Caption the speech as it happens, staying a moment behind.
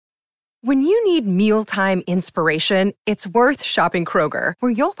When you need mealtime inspiration, it's worth shopping Kroger,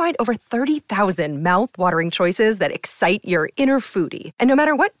 where you'll find over 30,000 mouth-watering choices that excite your inner foodie. And no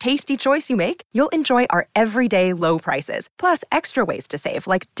matter what tasty choice you make, you'll enjoy our everyday low prices, plus extra ways to save,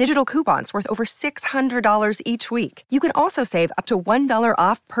 like digital coupons worth over $600 each week. You can also save up to $1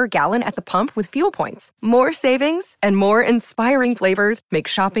 off per gallon at the pump with fuel points. More savings and more inspiring flavors make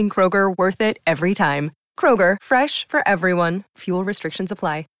shopping Kroger worth it every time. Kroger, fresh for everyone. Fuel restrictions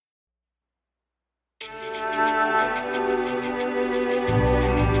apply.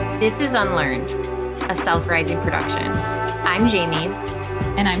 This is Unlearned, a Self-Rising production. I'm Jamie.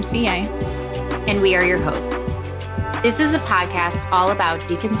 And I'm CA. And we are your hosts. This is a podcast all about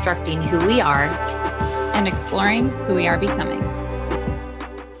deconstructing who we are and exploring who we are becoming.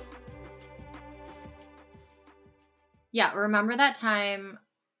 Yeah, remember that time?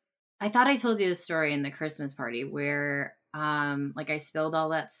 I thought I told you the story in the Christmas party where I spilled all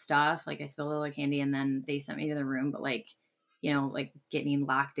that stuff, I spilled all the candy and then they sent me to the room, but getting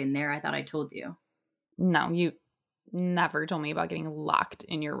locked in there. I thought I told you. No, you never told me about getting locked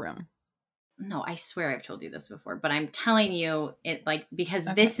in your room. No, I swear I've told you this before, but I'm telling you it because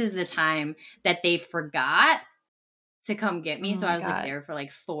This is the time that they forgot to come get me. So I was there for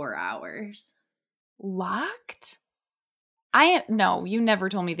 4 hours. Locked? No, you never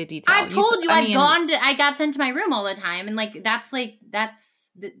told me the details. I've told you I got sent to my room all the time. And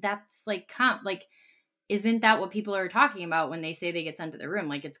isn't that what people are talking about when they say they get sent to their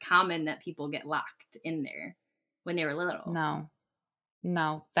room? It's common that people get locked in there when they were little.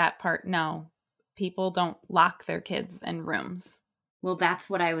 No, that part, no. People don't lock their kids in rooms. Well, that's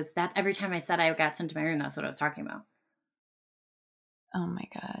what every time I said I got sent to my room, that's what I was talking about. Oh my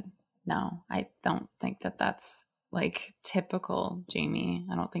God. No, I don't think that's typical, Jamie.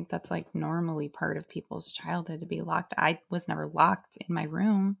 I don't think that's normally part of people's childhood to be locked. I was never locked in my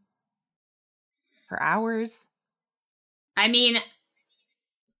room for hours. I mean,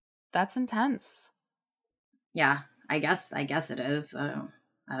 that's intense. Yeah, I guess it is.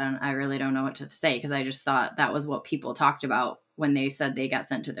 I really don't know what to say because I just thought that was what people talked about when they said they got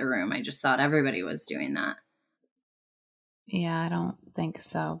sent to their room. I just thought everybody was doing that. Yeah, I don't think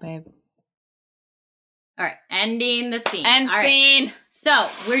so, babe. All right, ending the scene. End scene. Right. So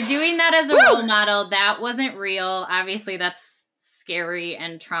we're doing that as a role model. That wasn't real. Obviously, that's scary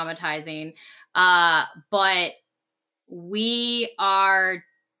and traumatizing. But we are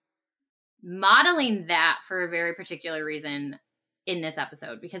modeling that for a very particular reason in this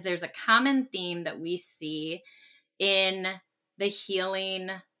episode because there's a common theme that we see in the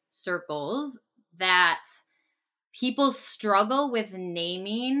healing circles that people struggle with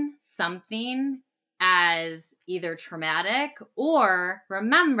naming something as either traumatic or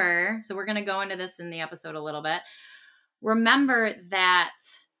remember, so we're going to go into this in the episode a little bit, remember that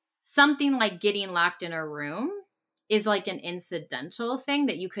something like getting locked in a room is an incidental thing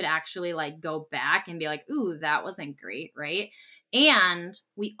that you could actually go back and be ooh, that wasn't great, right? And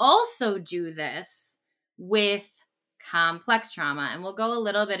we also do this with complex trauma, and we'll go a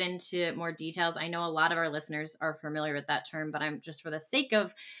little bit into more details. I know a lot of our listeners are familiar with that term, but I'm just for the sake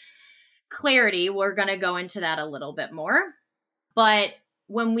of clarity, we're going to go into that a little bit more. But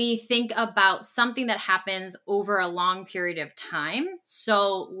when we think about something that happens over a long period of time,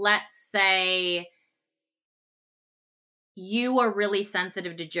 so let's say you are really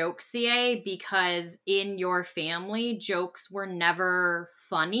sensitive to jokes, CA, because in your family, jokes were never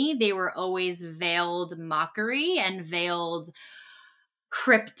funny. They were always veiled mockery and veiled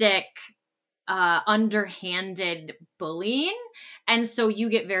cryptic underhanded bullying. And so you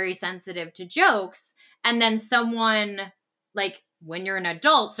get very sensitive to jokes. And then someone when you're an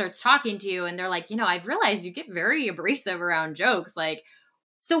adult starts talking to you and they're I've realized you get very abrasive around jokes.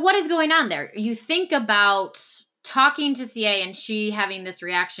 So what is going on there? You think about talking to CA and she having this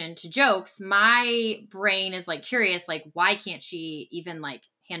reaction to jokes. My brain is curious, why can't she even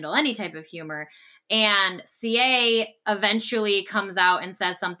handle any type of humor? And CA eventually comes out and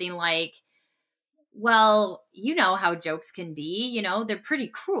says something well, you know how jokes can be, they're pretty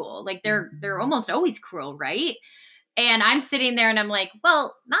cruel. They're almost always cruel, right? And I'm sitting there and I'm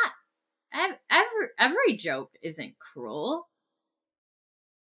well, not every joke isn't cruel.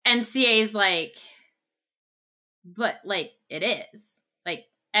 And CA's but it is.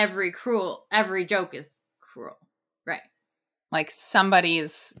 Every joke is cruel. Right.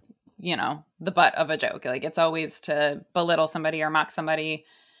 Somebody's, the butt of a joke. It's always to belittle somebody or mock somebody.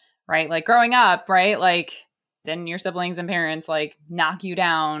 Right? Growing up, right? Didn't your siblings and parents knock you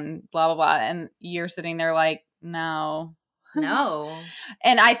down, blah, blah, blah. And you're sitting there no. No.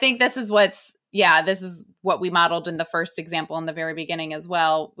 And I think this is what's yeah, this is what we modeled in the first example in the very beginning as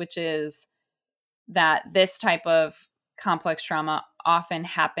well, which is that this type of complex trauma often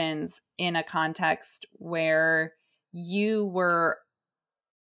happens in a context where you were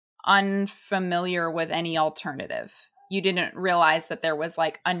unfamiliar with any alternative. You didn't realize that there was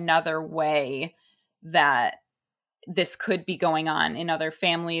like another way that this could be going on in other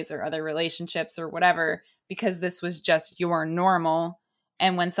families or other relationships or whatever, because this was just your normal.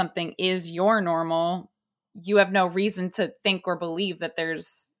 And when something is your normal, you have no reason to think or believe that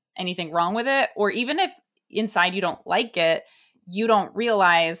there's anything wrong with it. Or even if inside you don't like it, you don't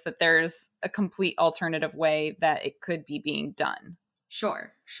realize that there's a complete alternative way that it could be being done.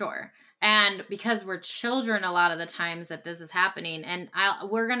 Sure. And because we're children, a lot of the times that this is happening, and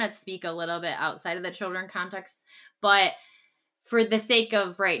we're going to speak a little bit outside of the children context, but for the sake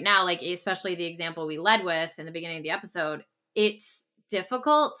of right now, like especially the example we led with in the beginning of the episode, it's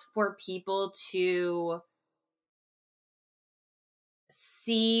difficult for people to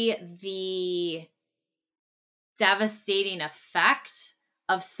see the devastating effect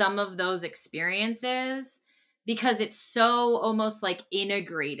of some of those experiences because it's so almost like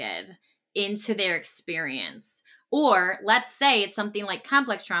integrated into their experience. Or let's say it's something like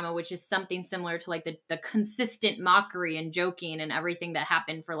complex trauma, which is something similar to like the consistent mockery and joking and everything that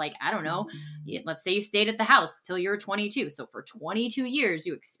happened for like, I don't know, let's say you stayed at the house till you're 22. So for 22 years,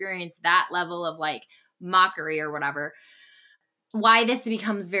 you experienced that level of like mockery or whatever. Why this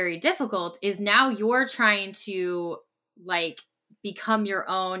becomes very difficult is now you're trying to like become your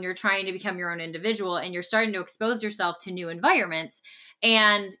own, you're trying to become your own individual, and you're starting to expose yourself to new environments.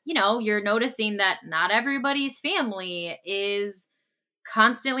 And, you know, you're noticing that not everybody's family is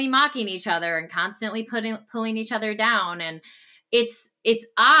constantly mocking each other and constantly pulling each other down. And it's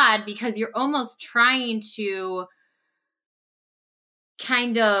odd because you're almost trying to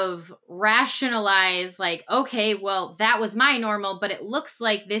kind of rationalize like, okay, well, that was my normal, but it looks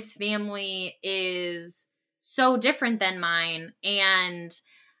like this family is so different than mine. And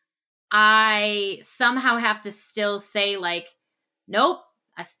I somehow have to still say like, nope,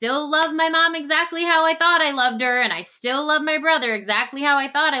 I still love my mom exactly how I thought I loved her. And I still love my brother exactly how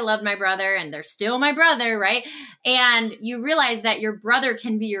I thought I loved my brother. And they're still my brother, right? And you realize that your brother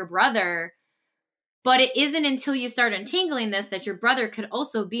can be your brother, but it isn't until you start untangling this that your brother could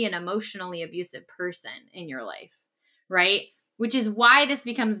also be an emotionally abusive person in your life, right? Which is why this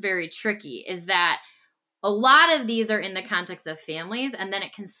becomes very tricky, is that a lot of these are in the context of families, and then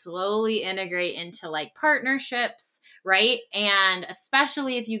it can slowly integrate into like partnerships, right? And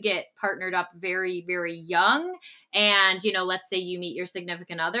especially if you get partnered up very, very young and, you know, let's say you meet your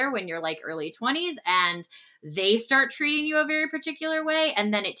significant other when you're like early 20s and they start treating you a very particular way.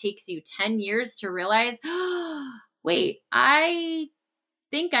 And then it takes you 10 years to realize, oh, wait, I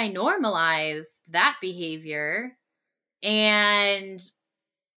think I normalized that behavior. And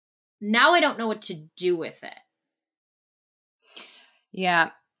now I don't know what to do with it.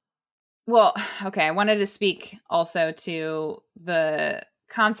 Yeah. Well, okay. I wanted to speak also to the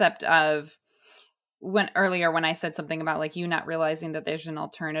concept of when I said something about like you not realizing that there's an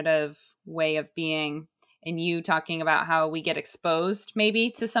alternative way of being, and you talking about how we get exposed maybe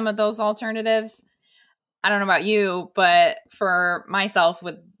to some of those alternatives. I don't know about you, but for myself,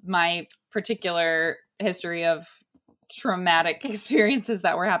 with my particular history of traumatic experiences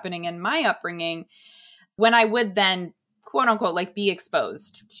that were happening in my upbringing, when I would then quote unquote like be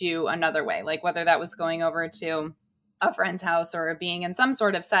exposed to another way, like whether that was going over to a friend's house or being in some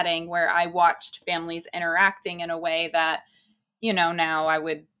sort of setting where I watched families interacting in a way that, you know, now I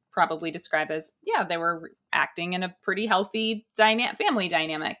would probably describe as, yeah, they were acting in a pretty healthy family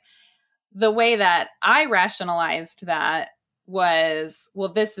dynamic. The way that I rationalized that was,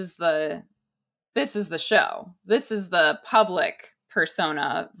 well, this is the show. This is the public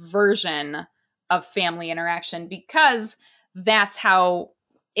persona version of family interaction, because that's how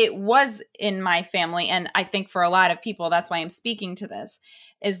it was in my family. And I think for a lot of people, that's why I'm speaking to this,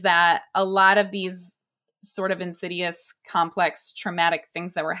 is that a lot of these sort of insidious, complex, traumatic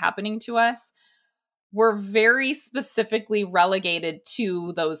things that were happening to us were very specifically relegated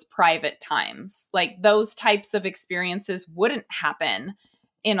to those private times. Like those types of experiences wouldn't happen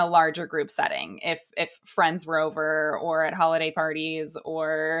in a larger group setting if friends were over or at holiday parties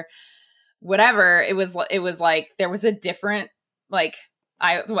or whatever. It was like there was a different, like,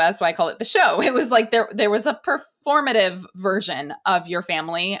 that's why I call it the show. It was like there was a performative version of your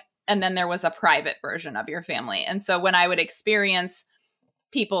family, and then there was a private version of your family. And so when I would experience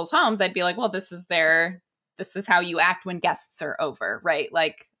people's homes, I'd be like, well, this is how you act when guests are over, right?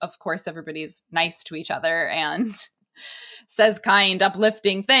 Like, of course, everybody's nice to each other and says kind,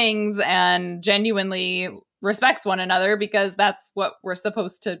 uplifting things and genuinely respects one another, because that's what we're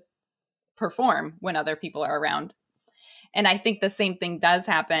supposed to perform when other people are around. And I think the same thing does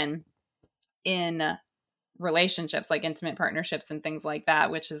happen in relationships, like intimate partnerships and things like that,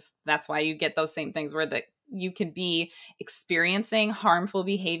 that's why you get those same things where you could be experiencing harmful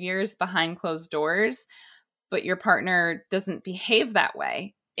behaviors behind closed doors, but your partner doesn't behave that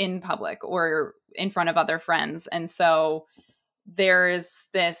way in public or in front of other friends. And so there's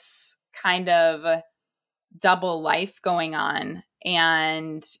this kind of double life going on,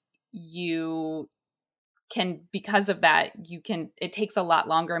 and you can, because of that, it takes a lot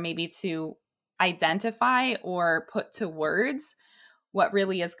longer maybe to identify or put to words what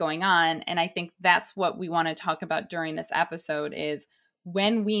really is going on. And I think that's what we want to talk about during this episode, is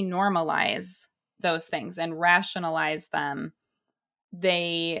when we normalize those things and rationalize them,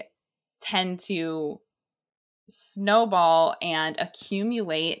 they tend to snowball and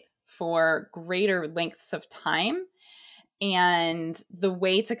accumulate for greater lengths of time. And the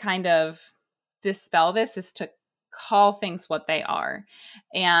way to kind of dispel this is to call things what they are.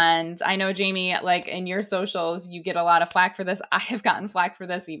 And I know, Jamie, like in your socials, you get a lot of flack for this. I have gotten flack for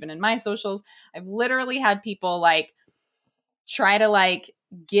this even in my socials. I've literally had people like try to like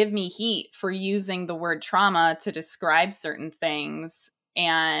give me heat for using the word trauma to describe certain things.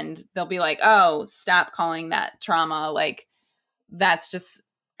 And they'll be like, oh, stop calling that trauma. Like, that's just,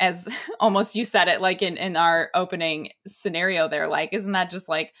 as almost you said it, like in our opening scenario there, like, isn't that just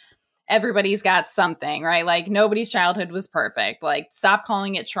like everybody's got something, right? Like nobody's childhood was perfect. Like, stop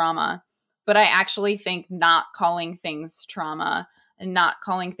calling it trauma. But I actually think not calling things trauma and not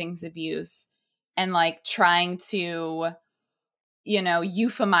calling things abuse and like trying to,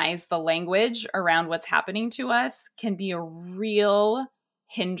 euphemize the language around what's happening to us can be a real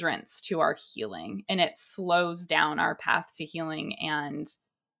hindrance to our healing. And it slows down our path to healing and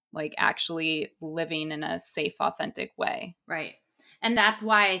like actually living in a safe, authentic way. Right. And that's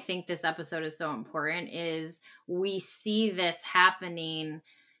why I think this episode is so important, is we see this happening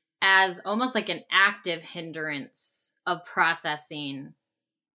as almost like an active hindrance of processing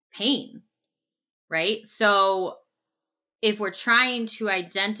pain, right? So if we're trying to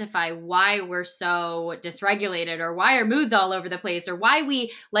identify why we're so dysregulated or why our mood's all over the place or why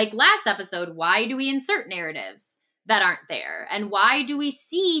we, like last episode, why do we insert narratives that aren't there? And why do we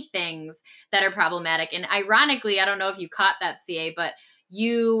see things that are problematic? And ironically, I don't know if you caught that, CA, but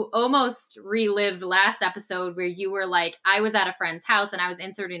you almost relived last episode where you were like, I was at a friend's house and I was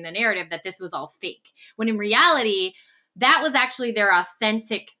inserting the narrative that this was all fake. When in reality, that was actually their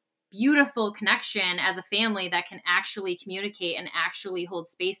authentic, beautiful connection as a family that can actually communicate and actually hold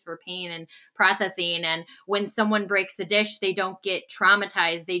space for pain and processing. And when someone breaks a dish, they don't get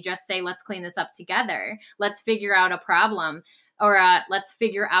traumatized. They just say, let's clean this up together. Let's figure out a problem, or let's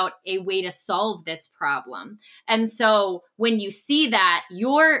figure out a way to solve this problem. And so when you see that,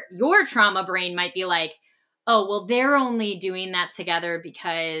 your trauma brain might be like, oh, well, they're only doing that together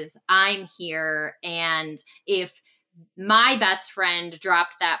because I'm here. And if my best friend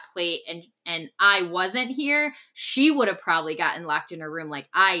dropped that plate and I wasn't here, she would have probably gotten locked in her room like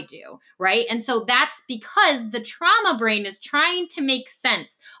I do, right? And so that's because the trauma brain is trying to make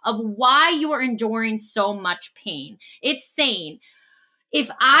sense of why you are enduring so much pain. It's saying,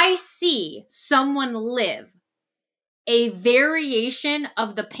 if I see someone live a variation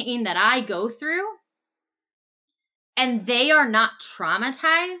of the pain that I go through and they are not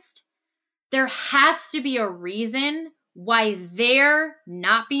traumatized, there has to be a reason why they're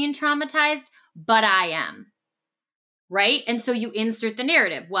not being traumatized, but I am, right? And so you insert the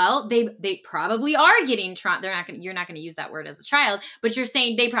narrative. Well, they probably are getting you're not going to use that word as a child, but you're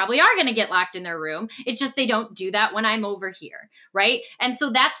saying they probably are going to get locked in their room. It's just they don't do that when I'm over here, right? And so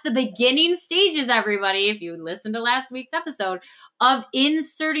that's the beginning stages, everybody, if you listened to last week's episode, of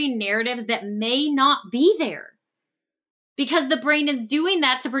inserting narratives that may not be there. Because the brain is doing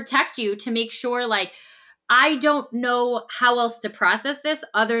that to protect you, to make sure, like, I don't know how else to process this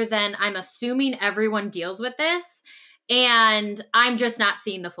other than I'm assuming everyone deals with this and I'm just not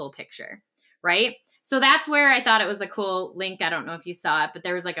seeing the full picture, right? So that's where I thought it was a cool link. I don't know if you saw it, but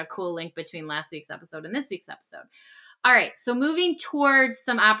there was like a cool link between last week's episode and this week's episode. All right, so moving towards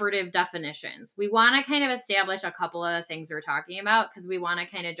some operative definitions, we want to kind of establish a couple of the things we're talking about because we want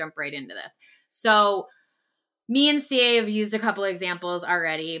to kind of jump right into this. So me and CA have used a couple of examples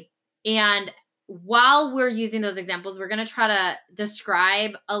already. And while we're using those examples, we're going to try to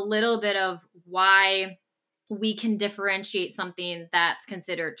describe a little bit of why we can differentiate something that's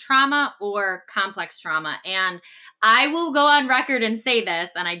considered trauma or complex trauma. And I will go on record and say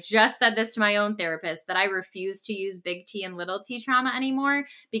this, and I just said this to my own therapist, that I refuse to use big T and little t trauma anymore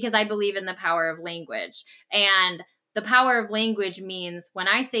because I believe in the power of language. And the power of language means when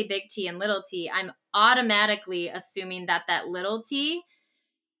I say big T and little t, I'm automatically assuming that that little t,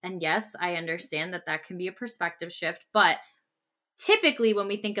 and yes, I understand that that can be a perspective shift, but typically when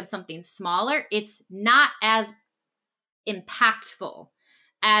we think of something smaller, it's not as impactful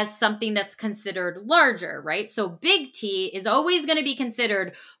as something that's considered larger, right? So big T is always going to be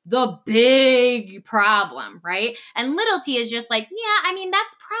considered the big problem, right? And little t is just like, yeah, I mean,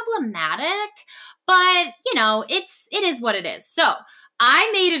 that's problematic, but you know, it is what it is. So I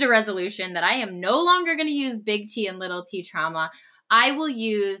made it a resolution that I am no longer going to use big T and little t trauma. I will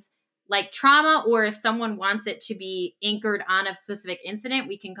use like trauma, or if someone wants it to be anchored on a specific incident,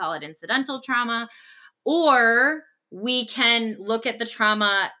 we can call it incidental trauma, or we can look at the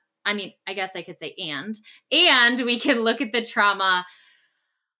trauma. I mean, I guess I could say and we can look at the trauma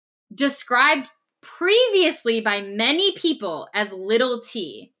described previously by many people as little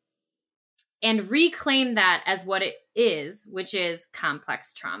t and reclaim that as what it is, which is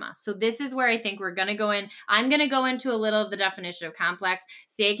complex trauma. So this is where I think we're going to go in. I'm going to go into a little of the definition of complex.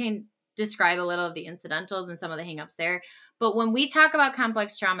 CA can describe a little of the incidentals and some of the hangups there. But when we talk about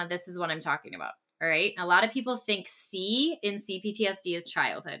complex trauma, this is what I'm talking about. All right. A lot of people think C in CPTSD is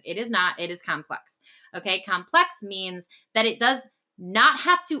childhood. It is not. It is complex. Okay. Complex means that it does not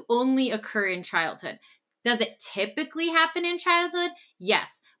have to only occur in childhood. Does it typically happen in childhood?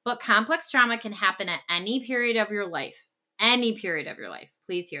 Yes. But complex trauma can happen at any period of your life. Any period of your life.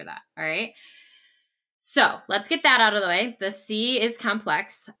 Please hear that. All right. So let's get that out of the way. The C is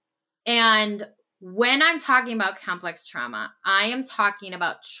complex. And when I'm talking about complex trauma, I am talking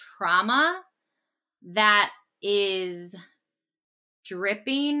about trauma that is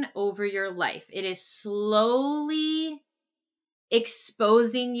dripping over your life. It is slowly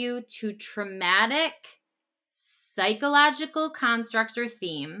exposing you to traumatic psychological constructs or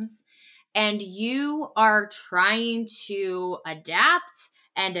themes, and you are trying to adapt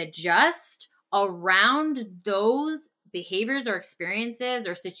and adjust around those behaviors or experiences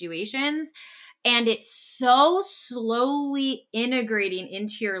or situations, and it's so slowly integrating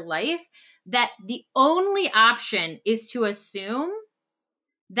into your life that the only option is to assume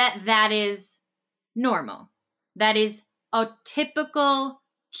that that is normal. That is a typical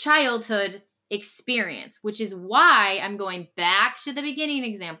childhood experience, which is why I'm going back to the beginning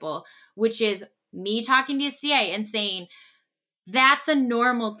example, which is me talking to CA and saying, that's a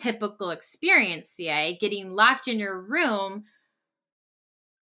normal, typical experience, CA. Getting locked in your room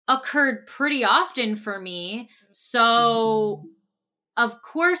occurred pretty often for me. So, of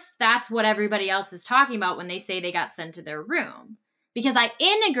course, that's what everybody else is talking about when they say they got sent to their room. Because I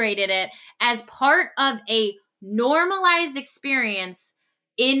integrated it as part of a normalized experience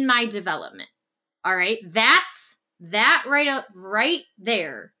in my development. All right? That right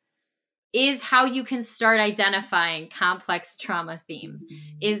there is how you can start identifying complex trauma themes,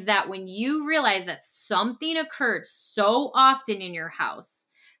 is that when you realize that something occurred so often in your house,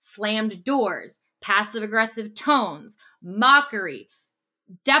 slammed doors, passive-aggressive tones, mockery,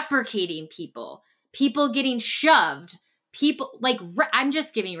 deprecating people getting shoved, people, like, I'm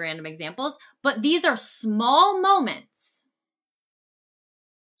just giving random examples, but these are small moments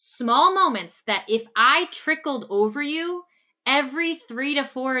that if I trickled over you every 3 to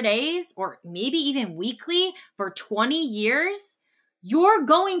 4 days, or maybe even weekly for 20 years, you're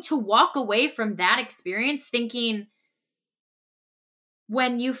going to walk away from that experience thinking,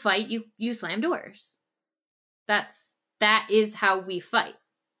 when you fight, you slam doors. That is how we fight.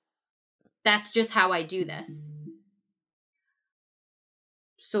 That's just how I do this.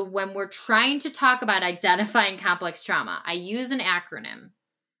 So when we're trying to talk about identifying complex trauma, I use an acronym.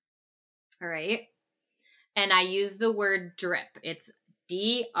 All right. And I use the word DRIP. It's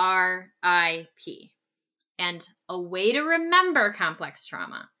DRIP. And a way to remember complex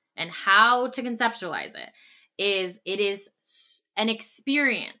trauma and how to conceptualize it is an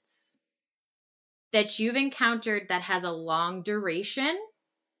experience that you've encountered that has a long duration.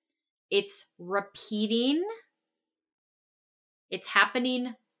 It's repeating. It's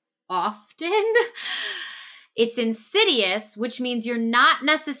happening often. It's insidious, which means you're not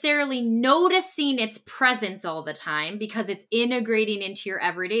necessarily noticing its presence all the time because it's integrating into your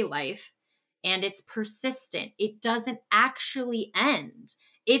everyday life, and it's persistent. It doesn't actually end.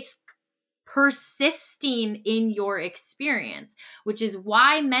 It's persisting in your experience, which is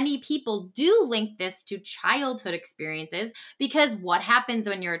why many people do link this to childhood experiences, because what happens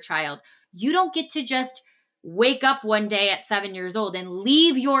when you're a child? You don't get to just wake up one day at 7 years old and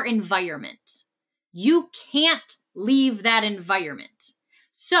leave your environment. You can't leave that environment.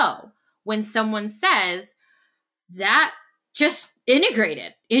 So when someone says that just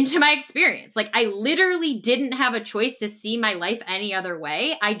integrated into my experience, like I literally didn't have a choice to see my life any other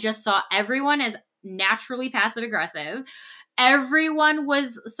way. I just saw everyone as naturally passive aggressive. Everyone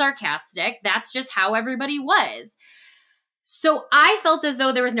was sarcastic. That's just how everybody was. So I felt as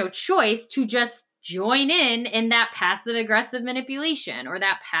though there was no choice to just join in that passive aggressive manipulation or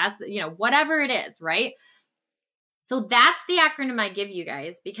that passive, whatever it is, right? So that's the acronym I give you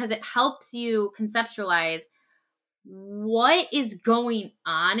guys because it helps you conceptualize what is going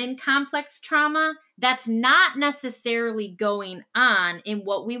on in complex trauma that's not necessarily going on in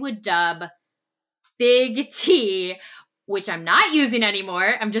what we would dub big T, which I'm not using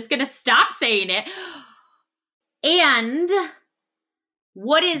anymore. I'm just going to stop saying it. And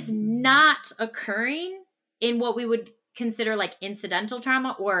what is not occurring in what we would consider like incidental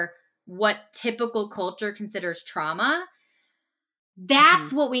trauma or what typical culture considers trauma.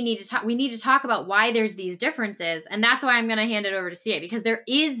 That's what we need to talk. We need to talk about why there's these differences. And that's why I'm going to hand it over to CA because there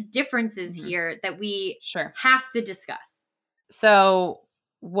is differences here that we have to discuss. So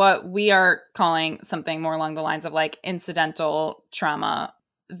what we are calling something more along the lines of like incidental trauma.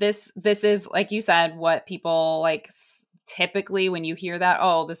 This is, like you said, what people like typically when you hear that,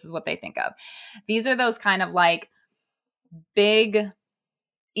 oh, this is what they think of. These are those kind of like big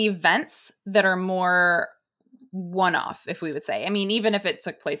events that are more one-off, if we would say. I mean, even if it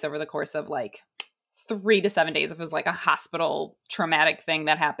took place over the course of like 3 to 7 days, if it was like a hospital traumatic thing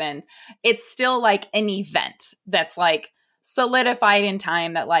that happened, it's still like an event that's like solidified in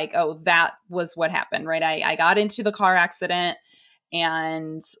time that like, oh, that was what happened, right? I got into the car accident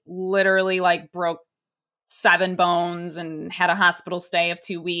and literally like broke 7 bones and had a hospital stay of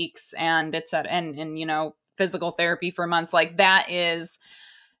 2 weeks and it's at and physical therapy for months. That is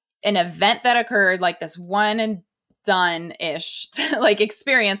an event that occurred, like this one and done-ish like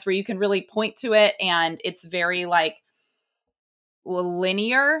experience where you can really point to it and it's very like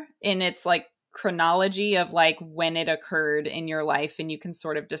linear in its like chronology of like when it occurred in your life and you can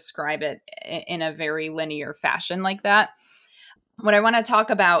sort of describe it in a very linear fashion like that. What I want to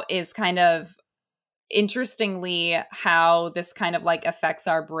talk about is kind of interestingly how this kind of like affects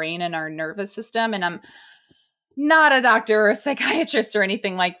our brain and our nervous system. And I'm not a doctor or a psychiatrist or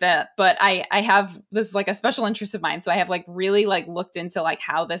anything like that, but I have this like a special interest of mine. So I have like really like looked into like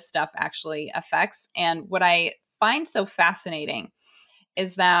how this stuff actually affects. And what I find so fascinating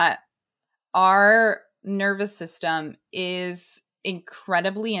is that our nervous system is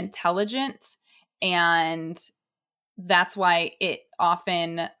incredibly intelligent, and that's why it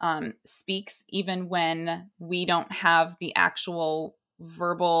often speaks even when we don't have the actual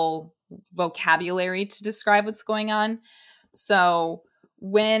verbal vocabulary to describe what's going on. So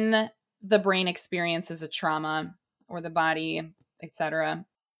when the brain experiences a trauma or the body, etc.,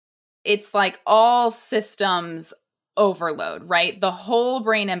 it's like all systems overload, right? The whole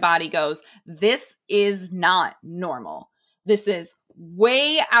brain and body goes, this is not normal. This is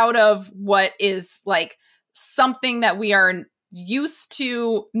way out of what is like something that we are used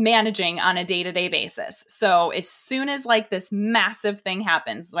to managing on a day-to-day basis. So as soon as like this massive thing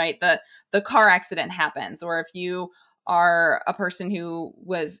happens, right? The car accident happens, or if you are a person who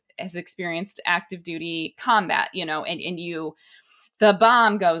has experienced active duty combat, and you the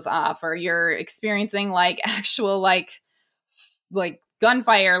bomb goes off, or you're experiencing like actual like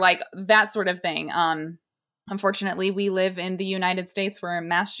gunfire, like that sort of thing. Unfortunately, we live in the United States where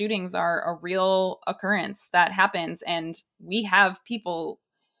mass shootings are a real occurrence that happens. And we have people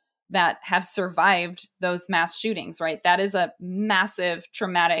that have survived those mass shootings, right? That is a massive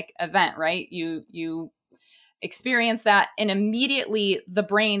traumatic event, right? You experience that and immediately the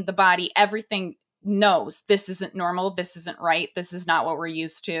brain, the body, everything knows this isn't normal. This isn't right. This is not what we're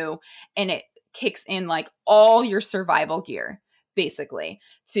used to. And it kicks in like all your survival gear, basically,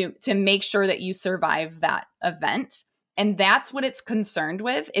 to make sure that you survive that event. And that's what it's concerned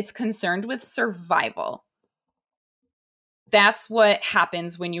with. It's concerned with survival. That's what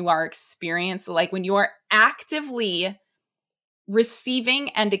happens when you are experiencing, like when you are actively receiving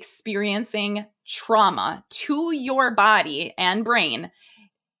and experiencing trauma to your body and brain.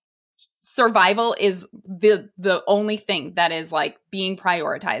 Survival is the only thing that is like being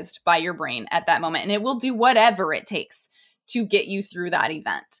prioritized by your brain at that moment. And it will do whatever it takes to get you through that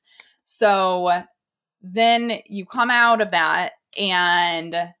event. So then you come out of that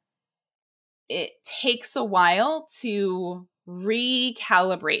and it takes a while to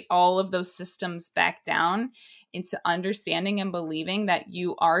recalibrate all of those systems back down into understanding and believing that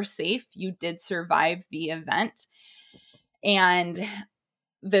you are safe, you did survive the event. And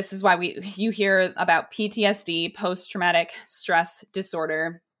this is why you hear about PTSD, post-traumatic stress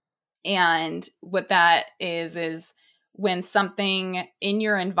disorder. And what that is when something in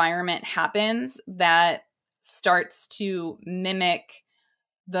your environment happens that starts to mimic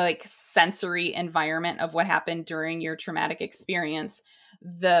the like sensory environment of what happened during your traumatic experience,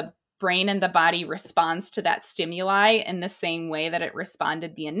 the brain and the body responds to that stimuli in the same way that it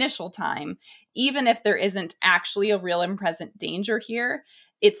responded the initial time. Even if there isn't actually a real and present danger here,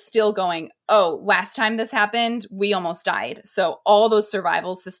 it's still going, oh, last time this happened, we almost died. So all those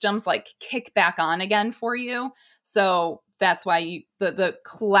survival systems like kick back on again for you. So that's why the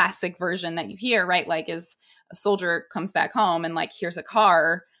classic version that you hear, right? Like is a soldier comes back home and like here's a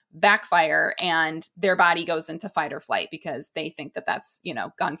car backfire and their body goes into fight or flight because they think that that's, you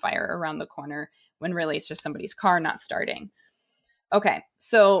know, gunfire around the corner when really it's just somebody's car not starting. Okay,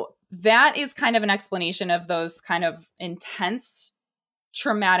 so that is kind of an explanation of those kind of intense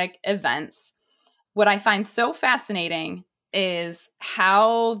traumatic events. What I find so fascinating is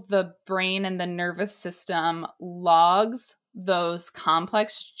how the brain and the nervous system logs those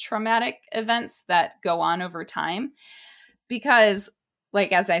complex traumatic events that go on over time. Because,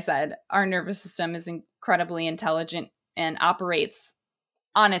 like, as I said, our nervous system is incredibly intelligent and operates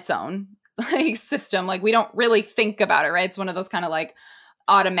on its own like system. Like, we don't really think about it, right? It's one of those kind of like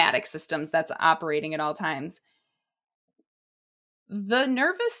automatic systems that's operating at all times. The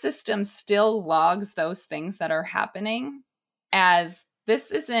nervous system still logs those things that are happening as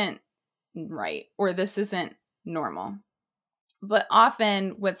this isn't right or this isn't normal. But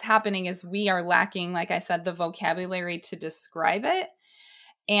often what's happening is we are lacking, like I said, the vocabulary to describe it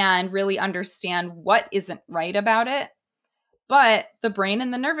and really understand what isn't right about it. But the brain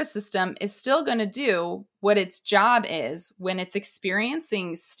and the nervous system is still going to do what its job is when it's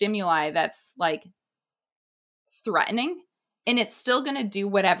experiencing stimuli that's like threatening. And it's still going to do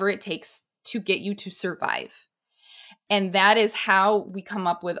whatever it takes to get you to survive. And that is how we come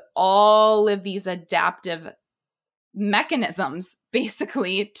up with all of these adaptive mechanisms,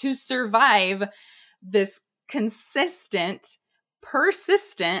 basically, to survive this consistent,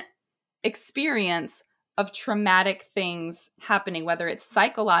 persistent experience of traumatic things happening, whether it's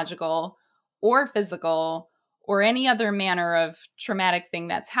psychological or physical or any other manner of traumatic thing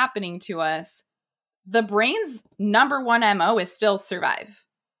that's happening to us. The brain's number one MO is still survive.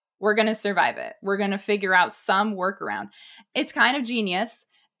 We're going to survive it. We're going to figure out some workaround. It's kind of genius,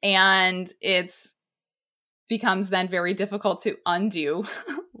 and it's becomes then very difficult to undo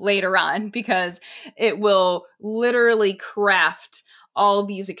later on because it will literally craft all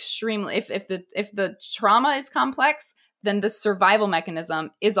these extremely, if the trauma is complex, then the survival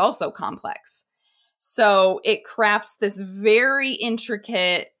mechanism is also complex. So it crafts this very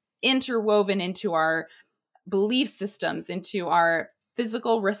intricate, interwoven into our belief systems, into our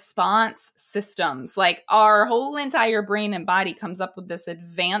physical response systems. Like our whole entire brain and body comes up with this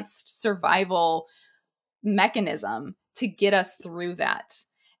advanced survival mechanism to get us through that.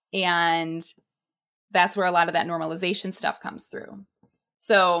 And that's where a lot of that normalization stuff comes through.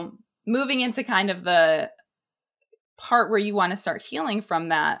 So moving into kind of the part where you want to start healing from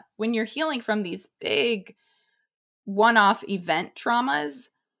that, when you're healing from these big one-off event traumas,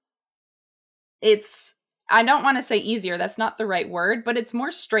 it's, I don't want to say easier, that's not the right word, but it's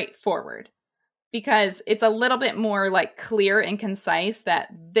more straightforward because it's a little bit more like clear and concise that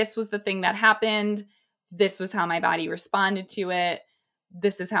this was the thing that happened. This was how my body responded to it.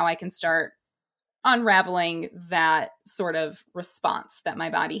 This is how I can start unraveling that sort of response that my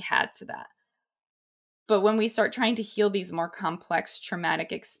body had to that. But when we start trying to heal these more complex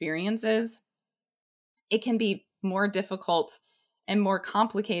traumatic experiences, it can be more difficult and more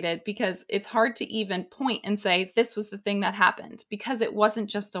complicated because it's hard to even point and say, this was the thing that happened, because it wasn't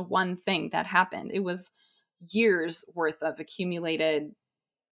just a one thing that happened. It was years worth of accumulated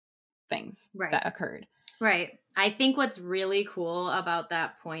things that occurred. Right. I think what's really cool about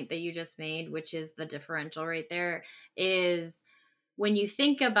that point that you just made, which is the differential right there, is when you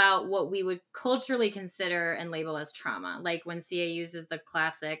think about what we would culturally consider and label as trauma, like when CA uses the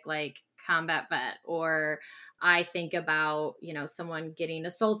classic, like combat vet, or I think about, you know, someone getting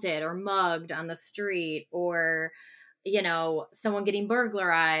assaulted or mugged on the street, or, you know, someone getting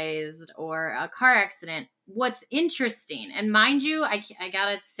burglarized or a car accident. What's interesting, and mind you, I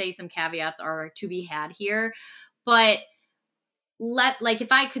gotta say some caveats are to be had here, but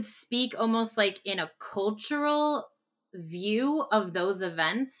if I could speak almost like in a cultural view of those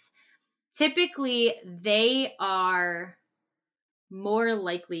events, typically they are more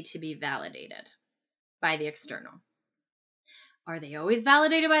likely to be validated. by the external. Are they always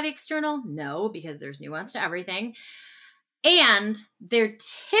validated by the external? No, because there's nuance to everything. And they're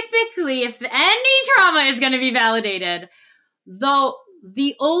typically, if any trauma is going to be validated, though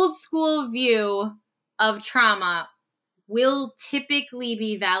the old school view of trauma will typically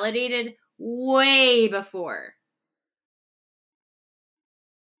be validated way before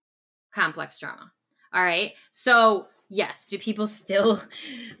complex trauma. All right. So, yes, do people still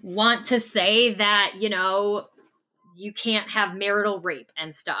want to say that, you know, you can't have marital rape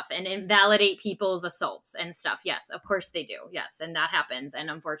and stuff and invalidate people's assaults and stuff? Yes, of course they do. Yes. And that happens. And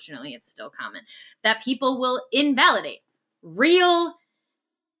unfortunately, it's still common that people will invalidate real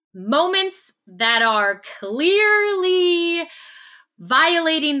moments that are clearly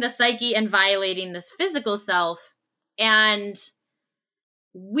violating the psyche and violating this physical self. And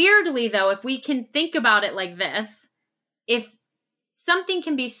weirdly, though, if we can think about it like this, if something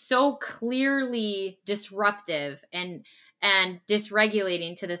can be so clearly disruptive and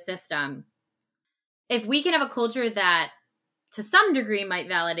dysregulating to the system, if we can have a culture that to some degree might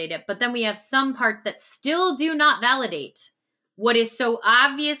validate it, but then we have some part that still do not validate what is so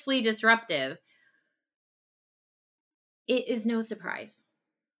obviously disruptive, it is no surprise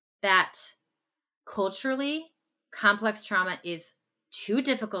that culturally complex trauma is too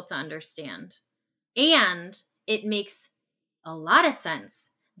difficult to understand. And it makes a lot of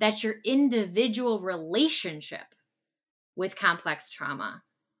sense that your individual relationship with complex trauma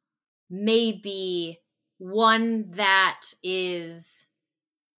may be one that is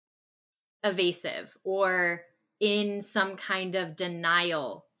evasive or in some kind of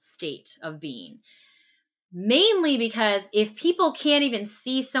denial state of being. Mainly because if people can't even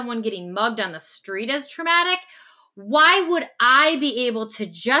see someone getting mugged on the street as traumatic, why would I be able to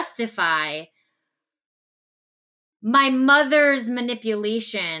justify my mother's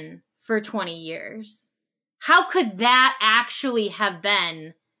manipulation for 20 years? How could that actually have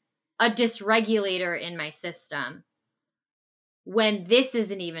been a dysregulator in my system when this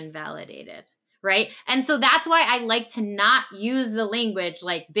isn't even validated, right? And so that's why I like to not use the language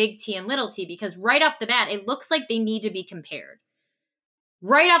like big T and little t, because right off the bat, it looks like they need to be compared.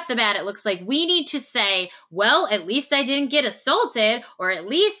 Right off the bat, it looks like we need to say, well, at least I didn't get assaulted, or at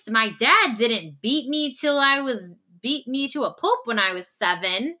least my dad didn't beat me to a pulp when I was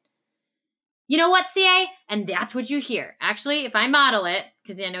 7. You know what, CA? And that's what you hear. Actually, if I model it,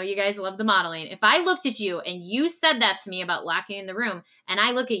 because I know you guys love the modeling, if I looked at you and you said that to me about locking in the room, and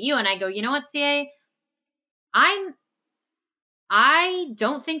I look at you and I go, you know what, CA? I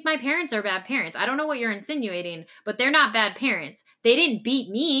don't think my parents are bad parents. I don't know what you're insinuating, but they're not bad parents. They didn't beat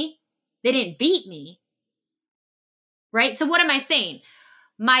me. Right? So what am I saying?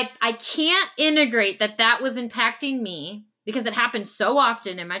 I can't integrate that was impacting me because it happened so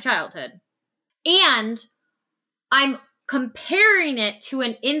often in my childhood. And I'm comparing it to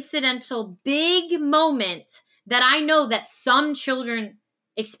an incidental big moment that I know that some children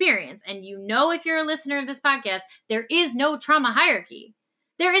experience. And you know, if you're a listener of this podcast, there is no trauma hierarchy.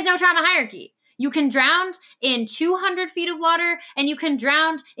 There is no trauma hierarchy. You can drown in 200 feet of water and you can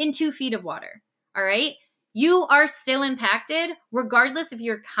drown in 2 feet of water. All right? You are still impacted regardless if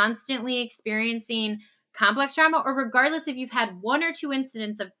you're constantly experiencing complex trauma or regardless if you've had 1 or 2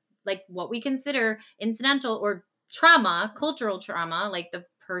 incidents of like what we consider incidental or trauma, cultural trauma, like the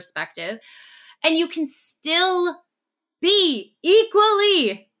perspective, and you can still be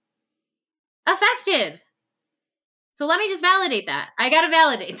equally affected. So let me just validate that. I got to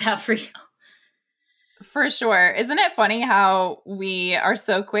validate that for you. For sure. Isn't it funny how we are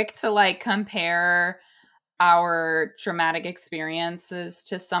so quick to like compare our traumatic experiences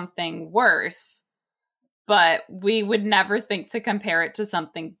to something worse, but we would never think to compare it to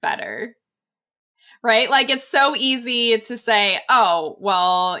something better, right? Like it's so easy to say, oh,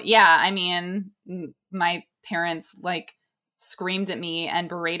 well, yeah, I mean, my parents like screamed at me and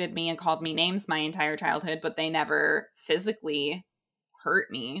berated me and called me names my entire childhood, but they never physically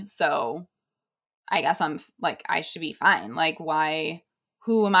hurt me. So I guess I'm like, I should be fine. Like,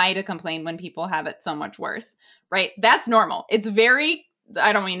 who am I to complain when people have it so much worse, right? That's normal. It's very,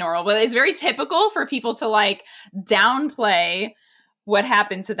 I don't mean normal, but it's very typical for people to like downplay what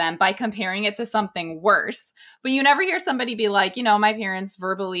happened to them by comparing it to something worse. But you never hear somebody be like, you know, my parents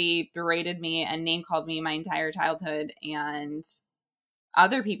verbally berated me and name called me my entire childhood, and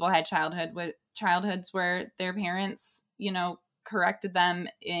other people had childhoods where their parents, you know, corrected them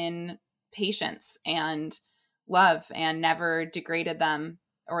in patience and love and never degraded them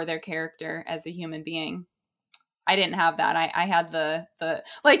or their character as a human being. I didn't have that. I had the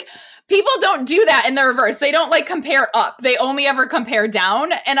like, people don't do that in the reverse. They don't like compare up. They only ever compare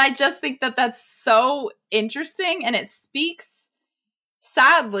down. And I just think that that's so interesting. And it speaks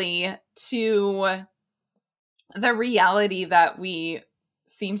sadly to the reality that we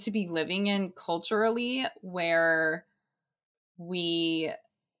seem to be living in culturally, where we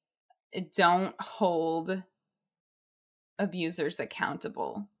don't hold abusers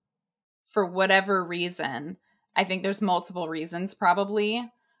accountable for whatever reason. I think there's multiple reasons probably.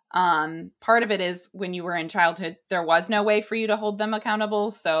 Part of it is when you were in childhood, there was no way for you to hold them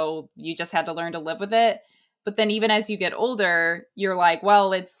accountable. So you just had to learn to live with it. But then even as you get older, you're like,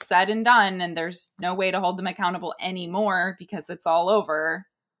 well, it's said and done, and there's no way to hold them accountable anymore because it's all over.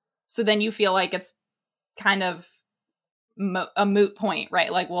 So then you feel like it's kind of a moot point,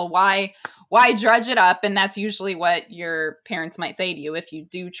 right? Like, well, why drudge it up? And that's usually what your parents might say to you if you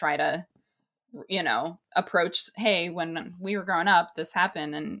do try to, you know, approach, hey, when we were growing up, this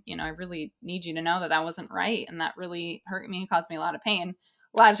happened. And, you know, I really need you to know that that wasn't right. And that really hurt me and caused me a lot of pain.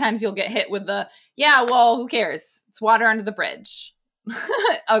 A lot of times you'll get hit with the, yeah, well, who cares? It's water under the bridge.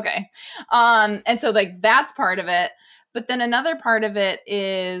 Okay. And so like that's part of it. But then another part of it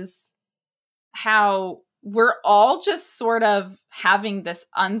is how we're all just sort of having this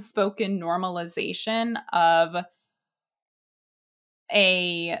unspoken normalization of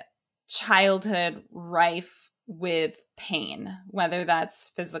a childhood rife with pain, whether that's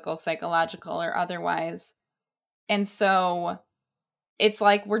physical, psychological, or otherwise. And so it's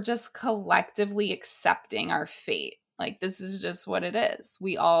like we're just collectively accepting our fate. Like, this is just what it is.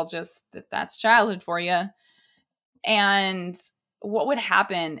 We all just, that's childhood for you. And what would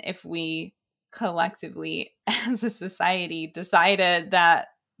happen if we collectively as a society decided that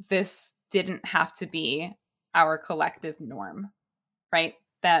this didn't have to be our collective norm, right?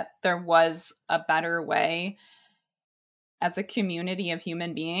 That there was a better way as a community of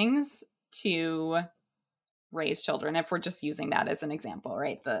human beings to raise children, if we're just using that as an example,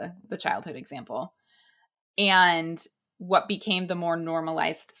 right? The childhood example. And what became the more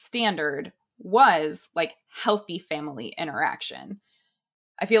normalized standard was like healthy family interaction.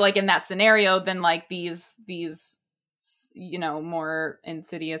 I feel like in that scenario, then like these, you know, more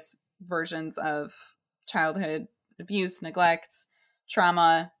insidious versions of childhood abuse, neglect,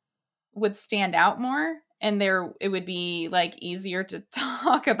 trauma would stand out more. And there, it would be like easier to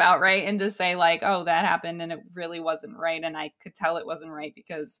talk about, right? And to say like, oh, that happened and it really wasn't right. And I could tell it wasn't right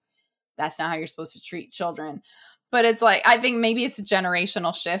because that's not how you're supposed to treat children. But it's like, I think maybe it's a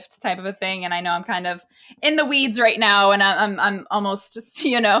generational shift type of a thing. And I know I'm kind of in the weeds right now, and I'm almost just,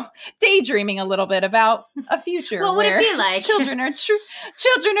 you know, daydreaming a little bit about a future what would it be like? children are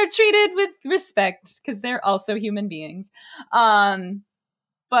treated with respect because they're also human beings. But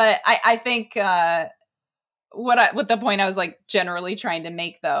I think what the point I was like generally trying to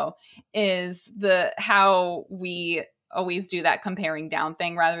make though is how we always do that comparing down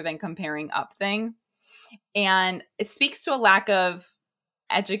thing rather than comparing up thing. And it speaks to a lack of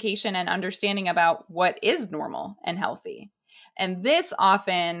education and understanding about what is normal and healthy. And this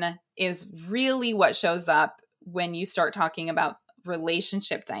often is really what shows up when you start talking about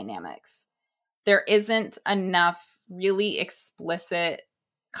relationship dynamics. There isn't enough really explicit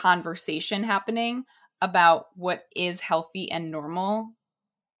conversation happening about what is healthy and normal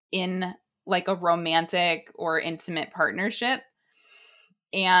in like a romantic or intimate partnership.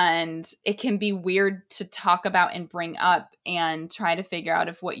 And it can be weird to talk about and bring up and try to figure out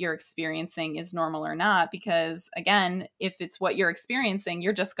if what you're experiencing is normal or not. Because again, if it's what you're experiencing,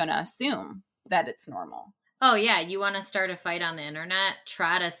 you're just going to assume that it's normal. Oh yeah, you want to start a fight on the internet?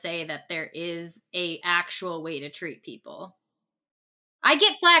 Try to say that there is a actual way to treat people. I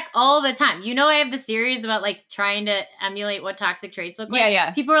get flack all the time. You know, I have the series about like trying to emulate what toxic traits look like.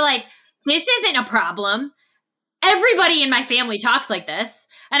 Yeah. People are like, this isn't a problem. Everybody in my family talks like this.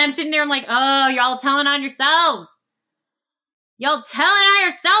 And I'm sitting there, I'm like, oh, y'all telling on yourselves. Y'all telling on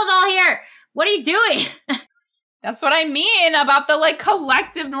yourselves all here. What are you doing? That's what I mean about the like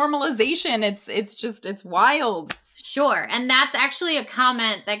collective normalization. It's wild. Sure. And that's actually a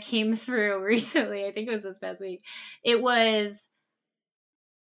comment that came through recently. I think it was this past week. It was,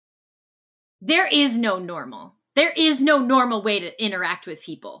 there is no normal. There is no normal way to interact with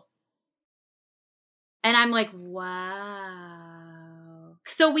people. And I'm like, wow.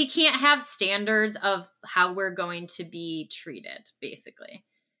 So we can't have standards of how we're going to be treated, basically.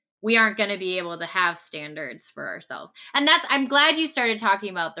 We aren't going to be able to have standards for ourselves. And I'm glad you started talking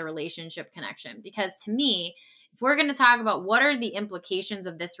about the relationship connection, because to me, if we're going to talk about what are the implications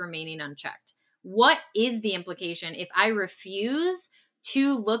of this remaining unchecked, what is the implication if I refuse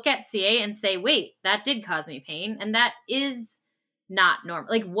to look at CA and say, wait, that did cause me pain. And that is not normal.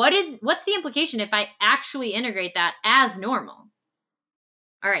 Like, what's the implication if I actually integrate that as normal?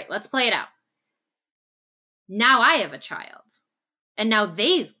 All right, let's play it out. Now I have a child, and now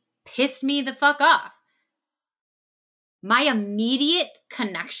they pissed me the fuck off. My immediate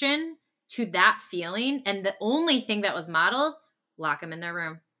connection to that feeling, and the only thing that was modeled, lock them in their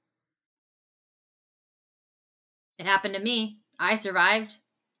room. It happened to me. I survived.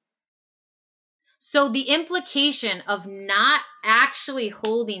 So the implication of not actually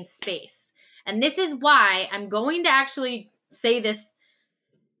holding space, and this is why I'm going to actually say this,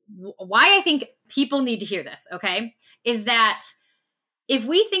 why I think people need to hear this, okay, is that if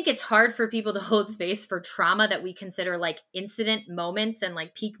we think it's hard for people to hold space for trauma that we consider like incident moments and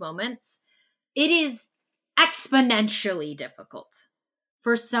like peak moments, it is exponentially difficult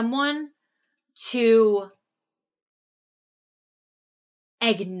for someone to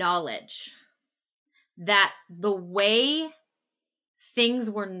acknowledge that the way things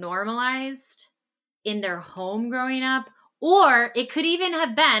were normalized in their home growing up, or it could even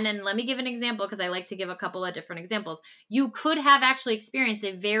have been, and let me give an example because I like to give a couple of different examples. You could have actually experienced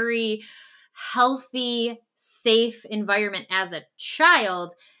a very healthy, safe environment as a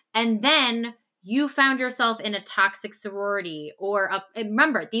child, and then you found yourself in a toxic sorority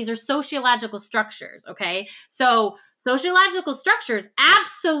remember, these are sociological structures, okay? So sociological structures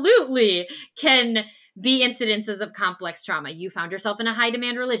absolutely can be incidences of complex trauma. You found yourself in a high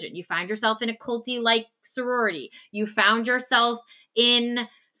demand religion. You find yourself in a culty-like sorority. You found yourself in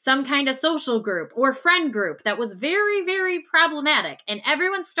some kind of social group or friend group that was very, very problematic. And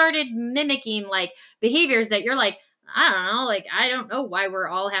everyone started mimicking like behaviors that you're like, I don't know, like, I don't know why we're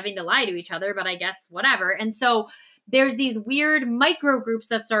all having to lie to each other, but I guess whatever. And so there's these weird micro groups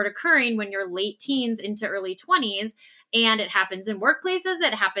that start occurring when you're late teens into early 20s. And it happens in workplaces,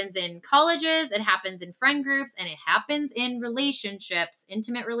 it happens in colleges, it happens in friend groups, and it happens in relationships,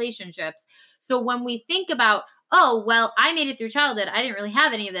 intimate relationships. So when we think about, oh, well, I made it through childhood, I didn't really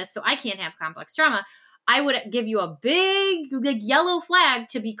have any of this, so I can't have complex trauma, I would give you a big like yellow flag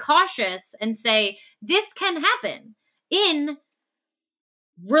to be cautious and say, this can happen in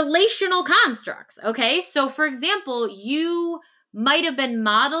relational constructs, okay? So for example, you might have been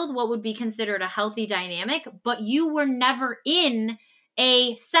modeled what would be considered a healthy dynamic, but you were never in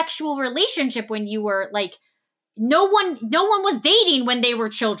a sexual relationship when you were like, no one was dating when they were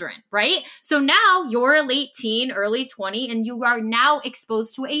children, right? So now you're a late teen, early 20, and you are now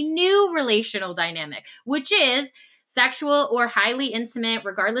exposed to a new relational dynamic, which is sexual or highly intimate,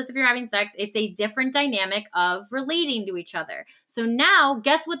 regardless if you're having sex, it's a different dynamic of relating to each other. So now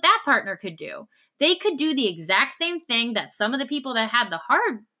guess what that partner could do? They could do the exact same thing that some of the people that had the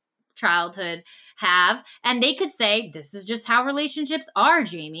hard childhood have, and they could say, this is just how relationships are,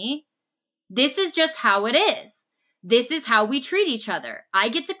 Jamie. This is just how it is. This is how we treat each other. I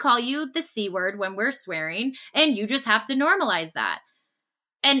get to call you the C word when we're swearing, and you just have to normalize that.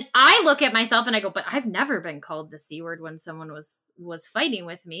 And I look at myself and I go, but I've never been called the C word when someone was fighting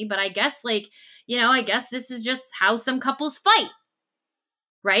with me. But I guess I guess this is just how some couples fight,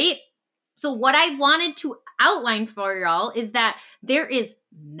 right? So what I wanted to outline for y'all is that there is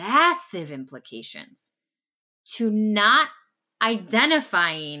massive implications to not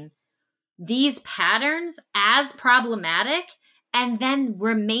identifying these patterns as problematic and then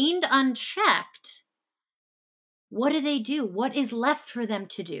remained unchecked. What do? What is left for them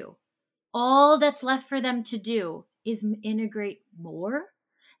to do? All that's left for them to do is integrate more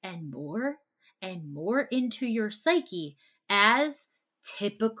and more and more into your psyche as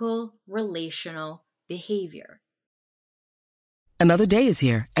typical relational behavior. Another day is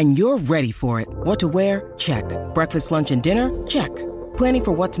here, and you're ready for it. What to wear? Check. Breakfast, lunch, and dinner? Check. Planning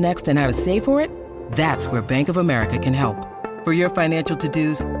for what's next and how to save for it? That's where Bank of America can help. For your financial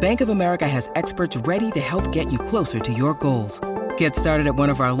to-dos, Bank of America has experts ready to help get you closer to your goals. Get started at one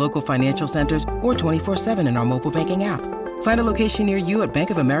of our local financial centers or 24/7 in our mobile banking app. Find a location near you at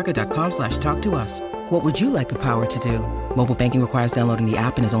bankofamerica.com/talktous. What would you like the power to do? Mobile banking requires downloading the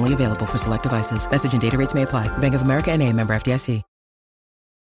app and is only available for select devices. Message and data rates may apply. Bank of America NA, member FDIC.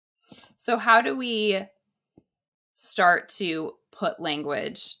 So how do we start to put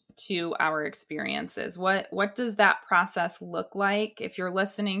language to our experiences? What does that process look like? If you're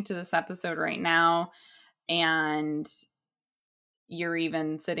listening to this episode right now and you're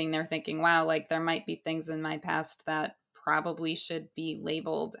even sitting there thinking, wow, like there might be things in my past that probably should be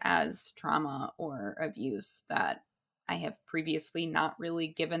labeled as trauma or abuse that I have previously not really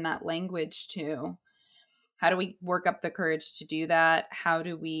given that language to. How do we work up the courage to do that? How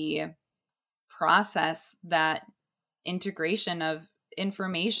do we process that integration of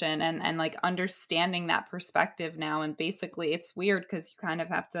information and like understanding that perspective now. And basically it's weird because you kind of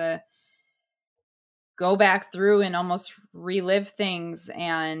have to go back through and almost relive things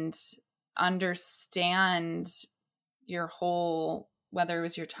and understand your whole, whether it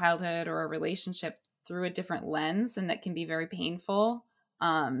was your childhood or a relationship, through a different lens. And that can be very painful.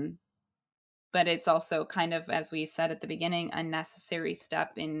 But it's also kind of, as we said at the beginning, a necessary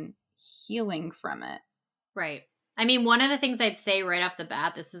step in healing from it. Right. I mean, one of the things I'd say right off the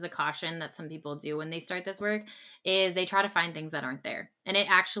bat, this is a caution that some people do when they start this work, is they try to find things that aren't there. And it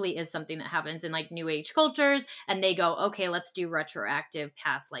actually is something that happens in like new age cultures. And they go, okay, let's do retroactive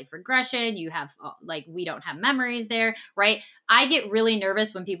past life regression. You have like, we don't have memories there, right? I get really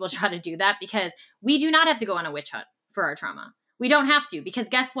nervous when people try to do that because we do not have to go on a witch hunt for our trauma. We don't have to, because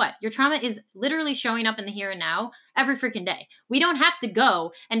guess what? Your trauma is literally showing up in the here and now every freaking day. We don't have to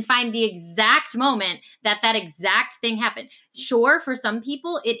go and find the exact moment that that exact thing happened. Sure, for some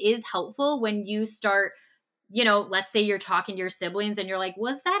people, it is helpful when you start, you know, let's say you're talking to your siblings and you're like,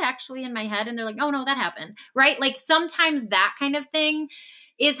 was that actually in my head? And they're like, oh no, that happened, right? Like sometimes that kind of thing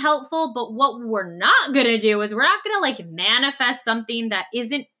is helpful. But what we're not going to do is we're not going to like manifest something that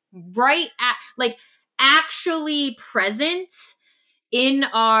isn't right at like actually present in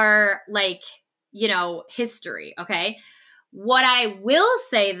our like, you know, history. Okay. What I will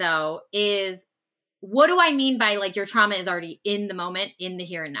say though is, what do I mean by like your trauma is already in the moment, in the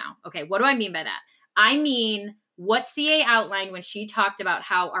here and now? Okay. What do I mean by that? I mean what CA outlined when she talked about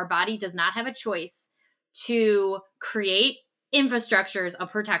how our body does not have a choice to create infrastructures of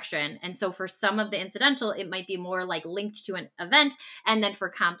protection. And so for some of the incidental, it might be more like linked to an event. And then for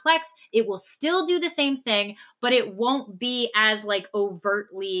complex, it will still do the same thing, but it won't be as like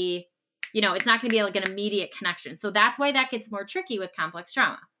overtly, you know, it's not going to be like an immediate connection. So that's why that gets more tricky with complex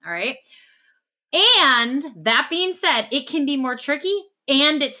trauma. All right. And that being said, it can be more tricky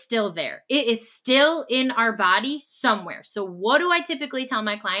and it's still there. It is still in our body somewhere. So what do I typically tell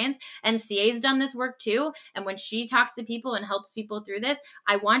my clients? And CA's done this work too. And when she talks to people and helps people through this,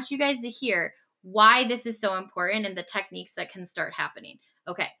 I want you guys to hear why this is so important and the techniques that can start happening.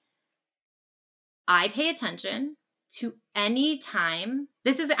 Okay. I pay attention to any time.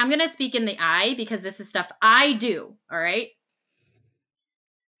 I'm going to speak in the I because this is stuff I do. All right.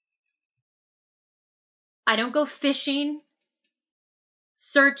 I don't go fishing,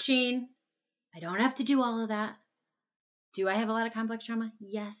 searching. I don't have to do all of that. Do I have a lot of complex trauma?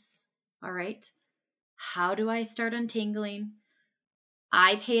 Yes. All right. How do I start untangling?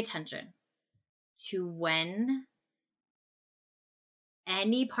 I pay attention to when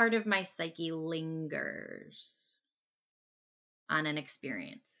any part of my psyche lingers on an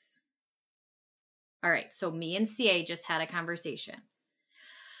experience. All right. So me and CA just had a conversation.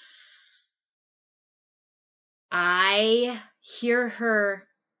 I hear her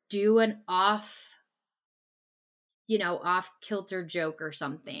do an off-kilter joke or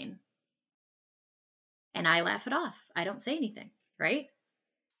something. And I laugh it off. I don't say anything, right?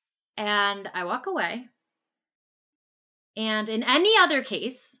 And I walk away. And in any other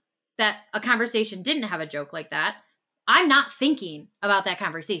case that a conversation didn't have a joke like that, I'm not thinking about that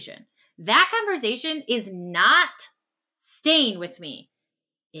conversation. That conversation is not staying with me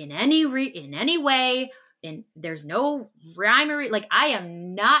in any way. And there's no rhyme or like I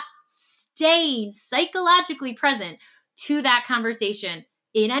am not staying psychologically present to that conversation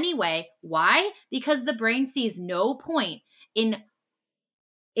in any way. Why? Because the brain sees no point in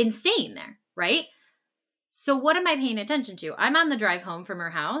staying there, right? So what am I paying attention to? I'm on the drive home from her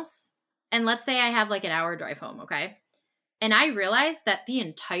house, and let's say I have like an hour drive home, okay? And I realize that the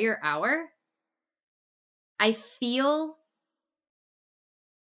entire hour, I feel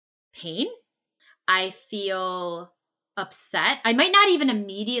pain. I feel upset. I might not even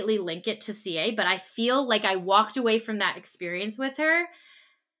immediately link it to CA, but I feel like I walked away from that experience with her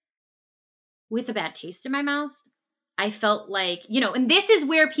with a bad taste in my mouth. I felt like, and this is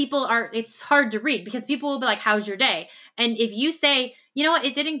where it's hard to read because people will be like, how's your day? And if you say, you know what,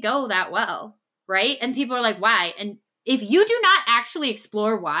 it didn't go that well, right? And people are like, why? And if you do not actually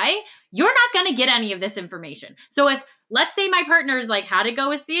explore why, you're not going to get any of this information. So if, let's say my partner is like, how'd it go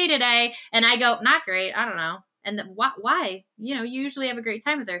with CA today? And I go, not great. I don't know. And why? You usually have a great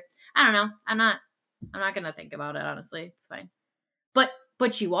time with her. I don't know. I'm not going to think about it, honestly. It's fine.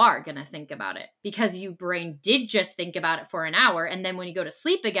 But you are going to think about it because your brain did just think about it for an hour. And then when you go to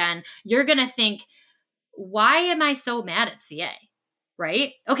sleep again, you're going to think, why am I so mad at CA?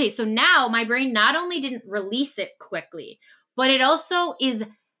 Right? Okay, so now my brain not only didn't release it quickly, but it also is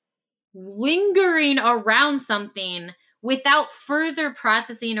lingering around something without further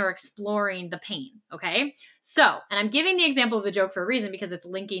processing or exploring the pain, okay? So, and I'm giving the example of the joke for a reason because it's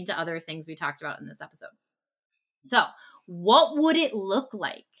linking to other things we talked about in this episode. So, what would it look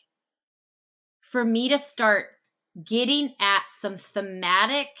like for me to start getting at some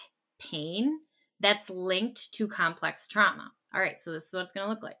thematic pain that's linked to complex trauma? All right, so this is what it's going to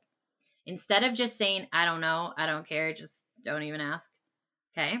look like. Instead of just saying, I don't know, I don't care, just don't even ask,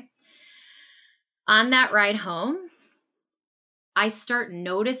 okay? On that ride home, I start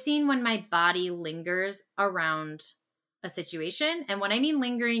noticing when my body lingers around a situation. And when I mean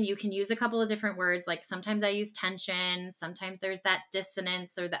lingering, you can use a couple of different words. Like sometimes I use tension. Sometimes there's that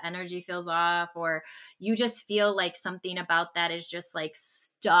dissonance or the energy feels off, or you just feel like something about that is just like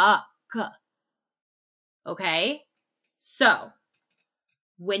stuck. Okay? So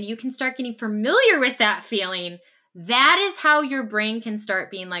when you can start getting familiar with that feeling, that is how your brain can start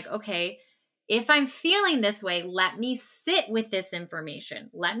being like, okay, if I'm feeling this way, let me sit with this information.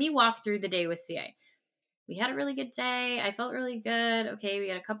 Let me walk through the day with CA. We had a really good day. I felt really good. Okay, we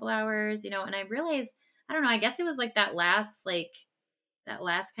had a couple hours, and I realized, I don't know, I guess it was like that last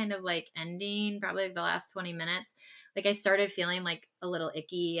kind of like ending, probably like the last 20 minutes. Like I started feeling like a little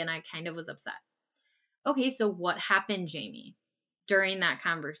icky and I kind of was upset. Okay, so what happened, Jamie, during that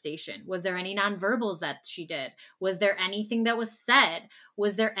conversation? Was there any nonverbals that she did? Was there anything that was said?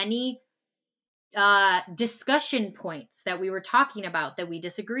 Was there any discussion points that we were talking about that we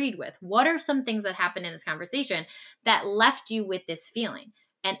disagreed with? What are some things that happened in this conversation that left you with this feeling?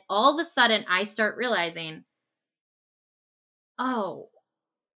 And all of a sudden I start realizing, oh,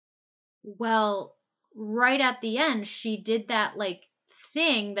 well, right at the end, she did that like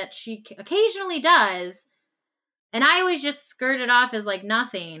thing that she occasionally does. And I always just skirt it off as like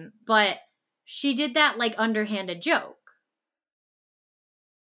nothing, but she did that like underhanded joke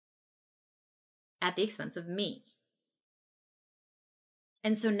at the expense of me.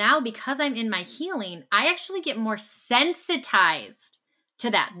 And so now, because I'm in my healing, I actually get more sensitized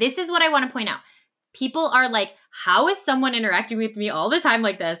to that. This is what I want to point out. People are like, how is someone interacting with me all the time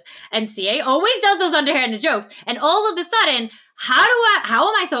like this? And CA always does those underhanded jokes. And all of a sudden, how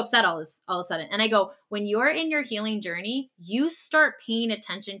am I so upset all of a sudden? And I go, when you're in your healing journey, you start paying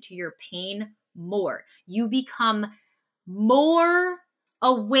attention to your pain more. You become more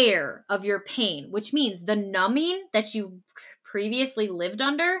aware of your pain, which means the numbing that you previously lived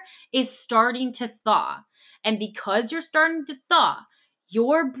under is starting to thaw. And because you're starting to thaw,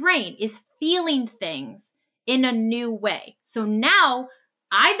 your brain is feeling things in a new way. So now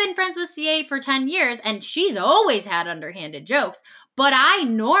I've been friends with CA for 10 years and she's always had underhanded jokes, but I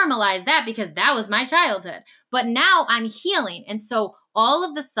normalized that because that was my childhood. But now I'm healing. And so all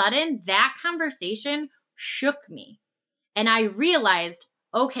of a sudden that conversation shook me. And I realized,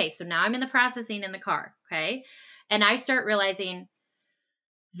 okay, so now I'm in the processing in the car, okay? And I start realizing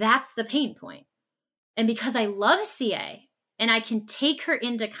that's the pain point. And because I love CA and I can take her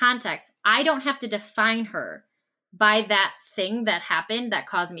into context, I don't have to define her by that thing that happened that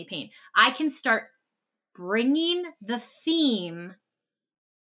caused me pain. I can start bringing the theme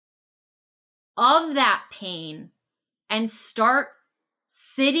of that pain and start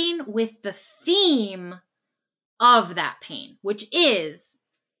sitting with the theme of that pain, which is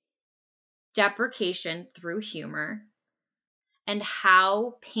deprecation through humor, and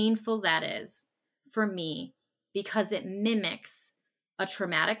how painful that is for me because it mimics a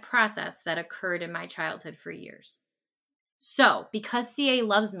traumatic process that occurred in my childhood for years. So, because CA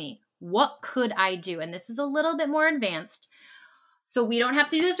loves me, what could I do? And this is a little bit more advanced, so we don't have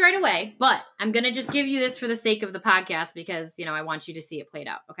to do this right away, but I'm going to just give you this for the sake of the podcast because, I want you to see it played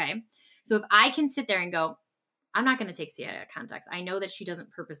out, okay? So if I can sit there and go, I'm not going to take CA out of context. I know that she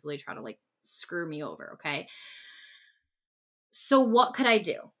doesn't purposefully try to like screw me over, okay? So what could I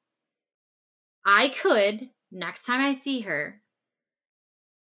do? I could, next time I see her,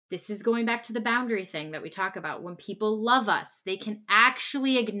 this is going back to the boundary thing that we talk about. When people love us, they can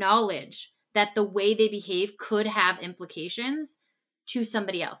actually acknowledge that the way they behave could have implications to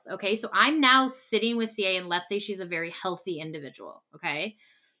somebody else, okay? So I'm now sitting with CA and let's say she's a very healthy individual, okay?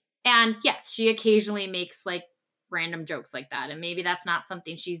 And yes, she occasionally makes like random jokes like that. And maybe that's not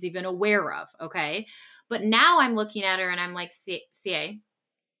something she's even aware of, okay? But now I'm looking at her and I'm like, CA,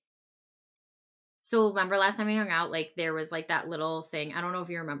 so remember last time we hung out, like there was like that little thing. I don't know if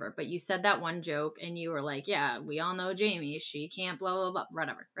you remember, but you said that one joke and you were like, yeah, we all know Jamie. She can't blah, blah, blah,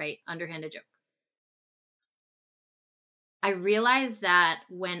 whatever, right? Underhanded joke. I realized that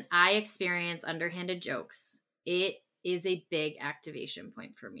when I experience underhanded jokes, it is a big activation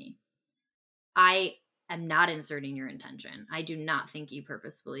point for me. I am not inserting your intention. I do not think you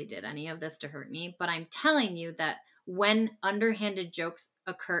purposefully did any of this to hurt me, but I'm telling you that when underhanded jokes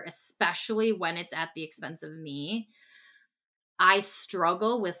occur, especially when it's at the expense of me, I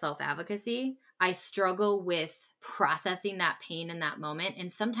struggle with self-advocacy. I struggle with processing that pain in that moment.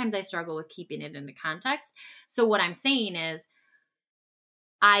 And sometimes I struggle with keeping it into context. So what I'm saying is,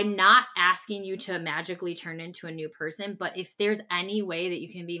 I'm not asking you to magically turn into a new person, but if there's any way that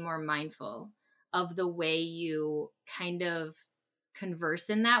you can be more mindful of the way you kind of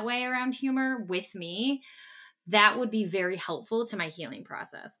converse in that way around humor with me, that would be very helpful to my healing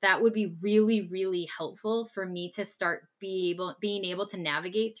process. That would be really, really helpful for me to start being able to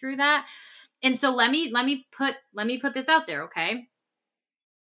navigate through that. And so let me put this out there, okay?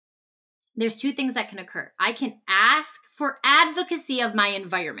 There's two things that can occur. I can ask for advocacy of my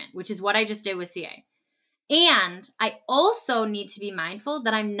environment, which is what I just did with CA. And I also need to be mindful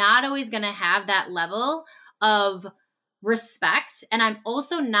that I'm not always going to have that level of respect. And I'm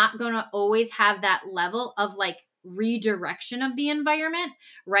also not going to always have that level of like redirection of the environment,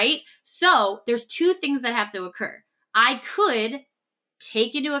 right? So there's two things that have to occur. I could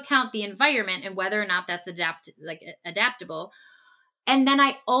take into account the environment and whether or not that's adaptable. And then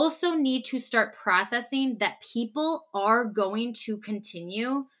I also need to start processing that people are going to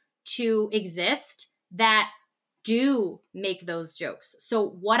continue to exist that do make those jokes. So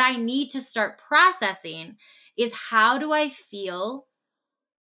what I need to start processing is, how do I feel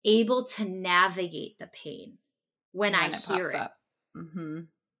able to navigate the pain when I hear it? Mm-hmm.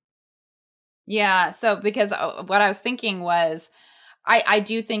 Yeah. So because what I was thinking was, I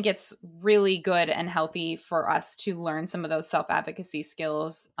do think it's really good and healthy for us to learn some of those self-advocacy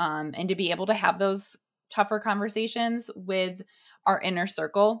skills, and to be able to have those tougher conversations with our inner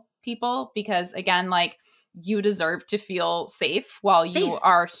circle people, because again, like, you deserve to feel safe while you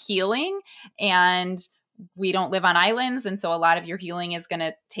are healing, and we don't live on islands. And so a lot of your healing is going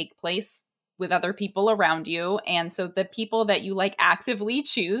to take place with other people around you. And so the people that you like actively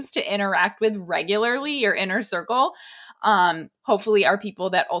choose to interact with regularly, your inner circle, hopefully are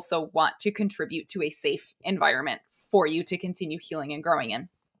people that also want to contribute to a safe environment for you to continue healing and growing in.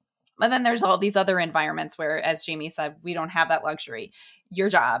 But then there's all these other environments where, as Jamie said, we don't have that luxury. Your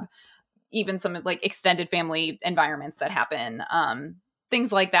job, even some like extended family environments that happen,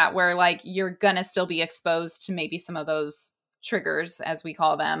 things like that, where like you're gonna still be exposed to maybe some of those triggers, as we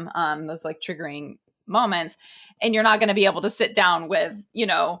call them, those like triggering moments, and you're not going to be able to sit down with, you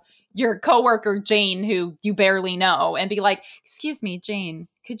know, your coworker Jane, who you barely know, and be like, excuse me, Jane,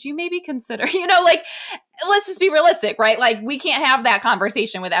 could you maybe consider, you know, like, let's just be realistic, right? Like, we can't have that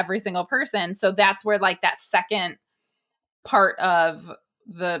conversation with every single person. So that's where like that second part of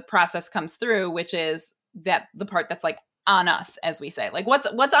the process comes through, which is that the part that's like on us, as we say, like what's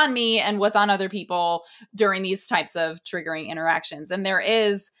on me and what's on other people during these types of triggering interactions. And there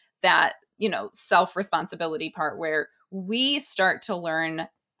is that, you know, self-responsibility part where we start to learn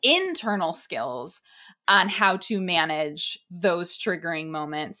internal skills on how to manage those triggering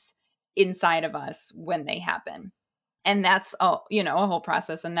moments inside of us when they happen. And that's, you know, a whole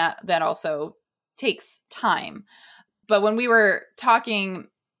process. And that also takes time. But when we were talking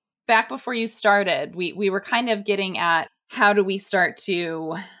back before you started, we were kind of getting at, how do we start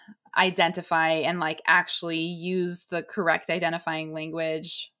to identify and like actually use the correct identifying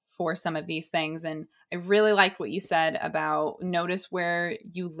language for some of these things. And I really liked what you said about notice where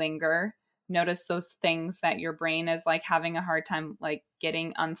you linger, notice those things that your brain is like having a hard time like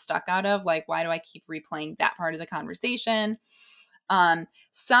getting unstuck out of, like, why do I keep replaying that part of the conversation?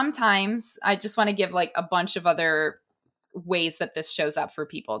 Sometimes I just want to give like a bunch of other ways that this shows up for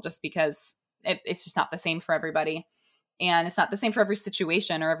people, just because it's just not the same for everybody. And it's not the same for every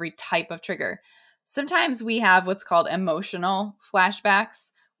situation or every type of trigger. Sometimes we have what's called emotional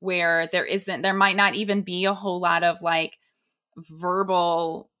flashbacks, where there might not even be a whole lot of like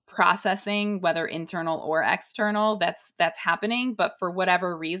verbal processing, whether internal or external, that's happening. But for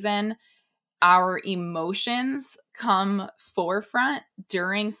whatever reason, our emotions come forefront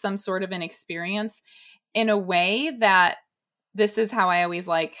during some sort of an experience in a way that, this is how I always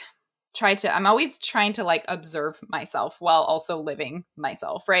like I'm always trying to like observe myself while also living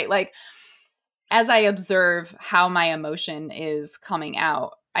myself, right? Like, as I observe how my emotion is coming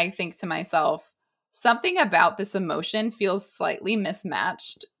out, I think to myself, something about this emotion feels slightly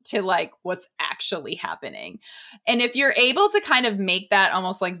mismatched to like what's actually happening. And if you're able to kind of make that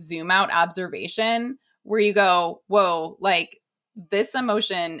almost like zoom out observation where you go, whoa, like this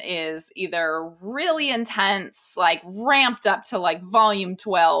emotion is either really intense, like ramped up to like volume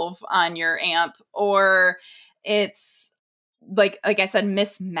 12 on your amp, or it's like I said,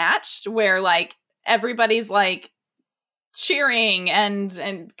 mismatched, where like everybody's like cheering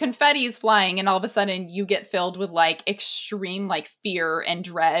and confetti's flying, and all of a sudden you get filled with like extreme like fear and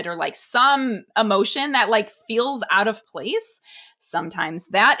dread, or like some emotion that like feels out of place. Sometimes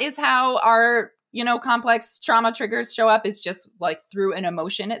that is how our, you know, complex trauma triggers show up, is just like through an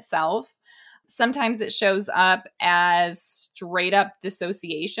emotion itself. Sometimes it shows up as straight up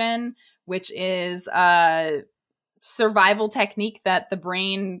dissociation, which is a survival technique that the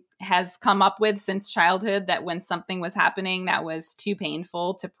brain has come up with since childhood, that when something was happening that was too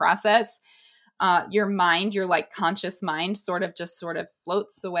painful to process, your mind, your like conscious mind sort of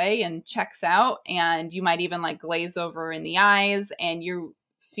floats away and checks out. And you might even like glaze over in the eyes and you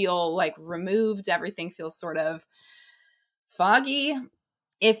feel like removed. Everything feels sort of foggy.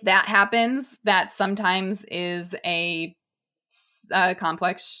 If that happens, that sometimes is a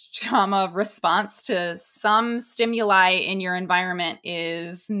complex trauma response to some stimuli in your environment,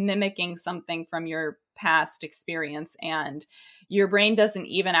 is mimicking something from your past experience, and your brain doesn't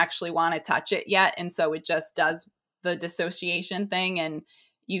even actually want to touch it yet, and so it just does the dissociation thing and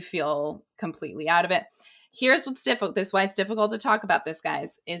you feel completely out of it. Here's what's difficult. This is why it's difficult to talk about this,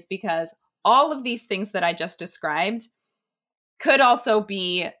 guys, is because all of these things that I just described could also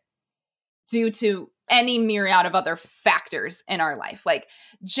be due to any myriad of other factors in our life. Like,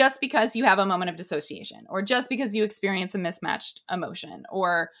 just because you have a moment of dissociation, or just because you experience a mismatched emotion,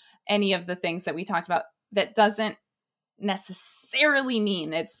 or any of the things that we talked about, that doesn't necessarily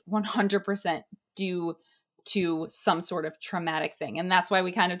mean it's 100% due to some sort of traumatic thing. And that's why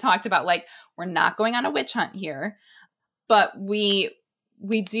we kind of talked about, like, we're not going on a witch hunt here, but we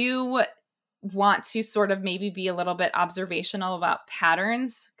do want to sort of maybe be a little bit observational about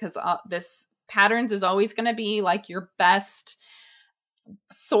patterns, because this patterns is always going to be like your best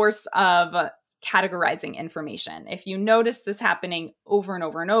source of categorizing information. If you notice this happening over and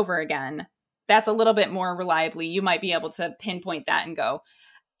over and over again, that's a little bit more reliably, you might be able to pinpoint that and go,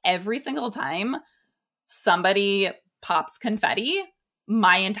 every single time somebody pops confetti,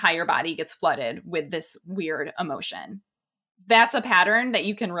 my entire body gets flooded with this weird emotion. That's a pattern that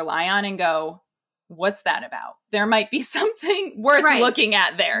you can rely on and go, what's that about? There might be something worth looking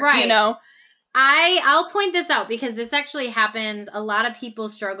at there, you know? I'll point this out because this actually happens. A lot of people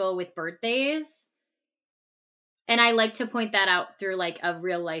struggle with birthdays. And I like to point that out through like a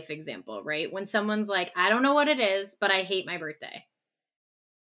real life example, right? When someone's like, I don't know what it is, but I hate my birthday.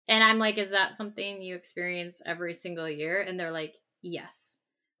 And I'm like, is that something you experience every single year? And they're like, yes.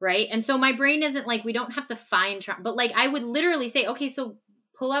 Right. And so my brain isn't like, we don't have to find trauma, but like I would literally say, okay, so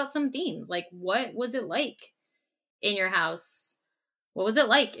pull out some themes. Like, what was it like in your house? What was it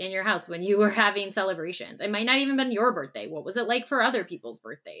like in your house when you were having celebrations? It might not even been your birthday. What was it like for other people's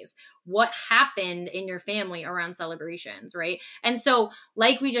birthdays? What happened in your family around celebrations, right? And so,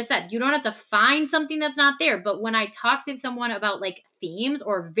 like we just said, you don't have to find something that's not there. But when I talk to someone about like themes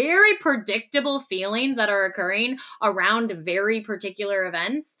or very predictable feelings that are occurring around very particular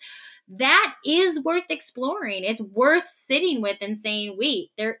events, that is worth exploring. It's worth sitting with and saying,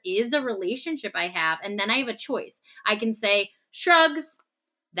 wait, there is a relationship I have. And then I have a choice. I can say, shrugs,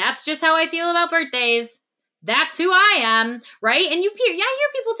 that's just how I feel about birthdays. That's who I am, right? And I hear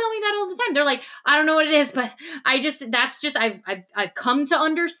people tell me that all the time. They're like, I don't know what it is, but I've come to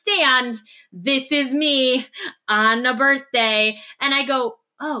understand this is me on a birthday. And I go,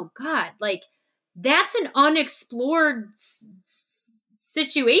 oh God, like that's an unexplored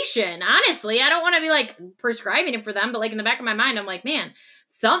situation. Honestly, I don't want to be like prescribing it for them, but like in the back of my mind, I'm like, man,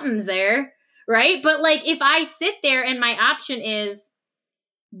 something's there. Right? But like, if I sit there and my option is,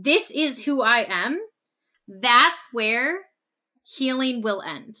 this is who I am, that's where healing will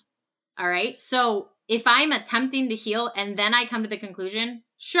end. All right. So if I'm attempting to heal and then I come to the conclusion,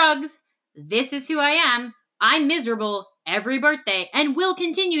 shrugs, this is who I am. I'm miserable every birthday and will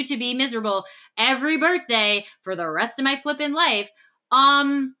continue to be miserable every birthday for the rest of my flipping life.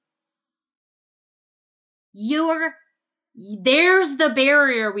 There's the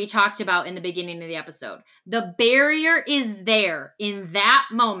barrier we talked about in the beginning of the episode. The barrier is there in that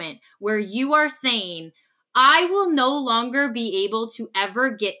moment where you are saying, I will no longer be able to ever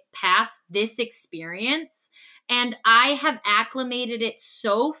get past this experience. And I have acclimated it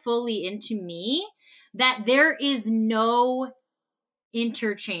so fully into me that there is no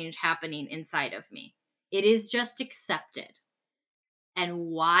interchange happening inside of me. It is just accepted. And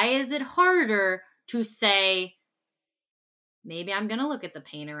why is it harder to say, maybe I'm going to look at the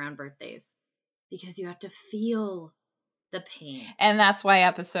pain around birthdays? Because you have to feel The pain. And that's why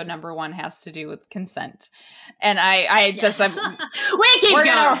episode number 1 has to do with consent. And we're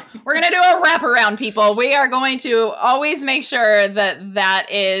gonna do a wraparound, people. We are going to always make sure that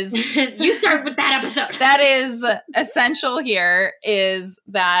is you start with that episode. That is essential here, is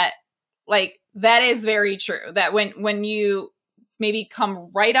that, like, that is very true. That when you maybe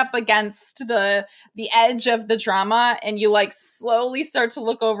come right up against the edge of the drama and you like slowly start to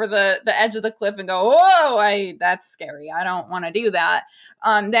look over the edge of the cliff and go, whoa, that's scary. I don't want to do that.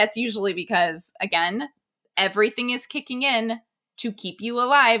 That's usually because, again, everything is kicking in to keep you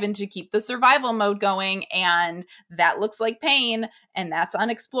alive and to keep the survival mode going. And that looks like pain, and that's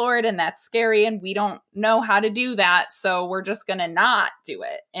unexplored, and that's scary. And we don't know how to do that. So we're just going to not do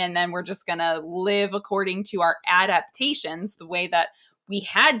it. And then we're just going to live according to our adaptations, the way that we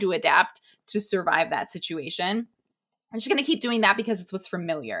had to adapt to survive that situation. I'm just going to keep doing that because it's what's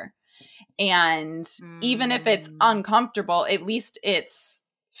familiar. And even if it's uncomfortable, at least it's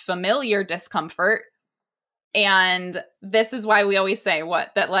familiar discomfort. And this is why we always say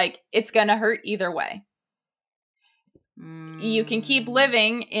that like, it's going to hurt either way. You can keep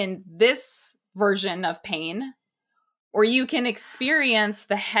living in this version of pain, or you can experience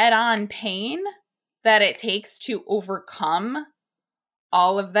the head-on pain that it takes to overcome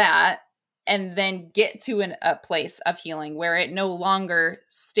all of that and then get to a place of healing where it no longer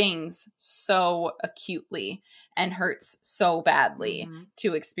stings so acutely and hurts so badly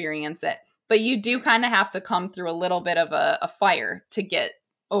to experience it. But you do kind of have to come through a little bit of a fire to get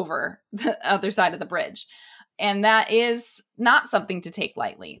over the other side of the bridge. And that is not something to take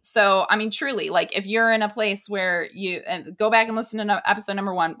lightly. So, I mean, truly, like, if you're in a place where and go back and listen to episode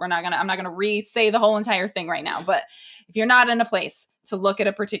number 1, I'm not going to re-say the whole entire thing right now. But if you're not in a place to look at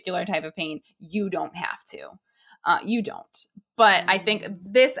a particular type of pain, you don't have to. You don't. But I think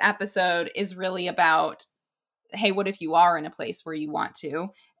this episode is really about, hey, what if you are in a place where you want to?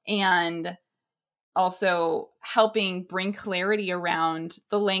 And also helping bring clarity around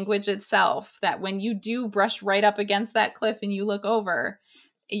the language itself, that when you do brush right up against that cliff and you look over,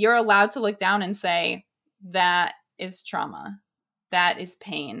 you're allowed to look down and say, that is trauma. That is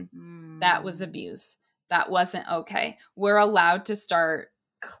pain. That was abuse. That wasn't okay. We're allowed to start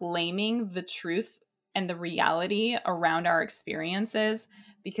claiming the truth and the reality around our experiences,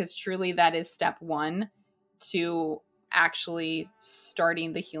 because truly that is step 1 to actually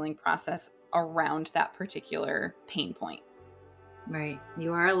starting the healing process around that particular pain point. Right.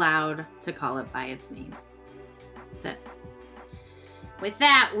 You are allowed to call it by its name. That's it. With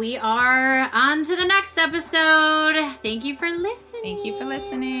that, we are on to the next episode. Thank you for listening. Thank you for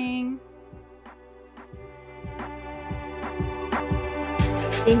listening.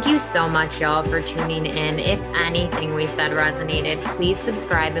 Thank you so much, y'all, for tuning in. If anything we said resonated, please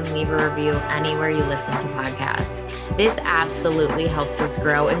subscribe and leave a review anywhere you listen to podcasts. This absolutely helps us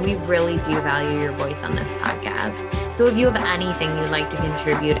grow, and we really do value your voice on this podcast. So if you have anything you'd like to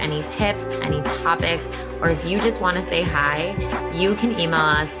contribute, any tips, any topics, or if you just want to say hi, you can email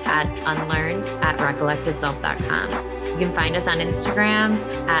us at unlearned@recollectedself.com. You can find us on Instagram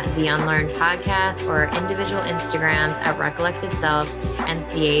at The Unlearned Podcast, or individual Instagrams at Recollected Self, and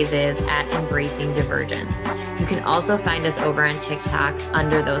CA's is at Embracing Divergence. You can also find us over on TikTok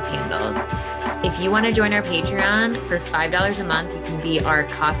under those handles. If you want to join our Patreon for $5 a month, you can be our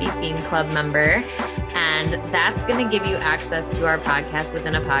Coffee Fiend Club member. And that's going to give you access to our podcast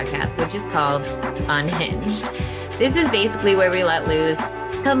within a podcast, which is called Unhinged. This is basically where we let loose,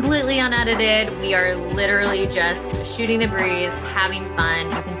 completely unedited. We are literally just shooting the breeze, having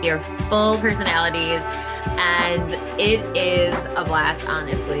fun. You can see our full personalities, and it is a blast,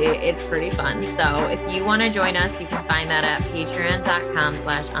 honestly. It's pretty fun. So if you want to join us, you can find that at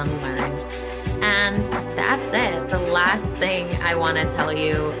patreon.com/unlearned. And that's it. The last thing I want to tell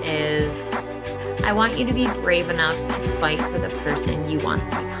you is I want you to be brave enough to fight for the person you want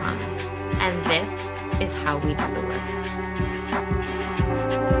to become. And this is how we do the work.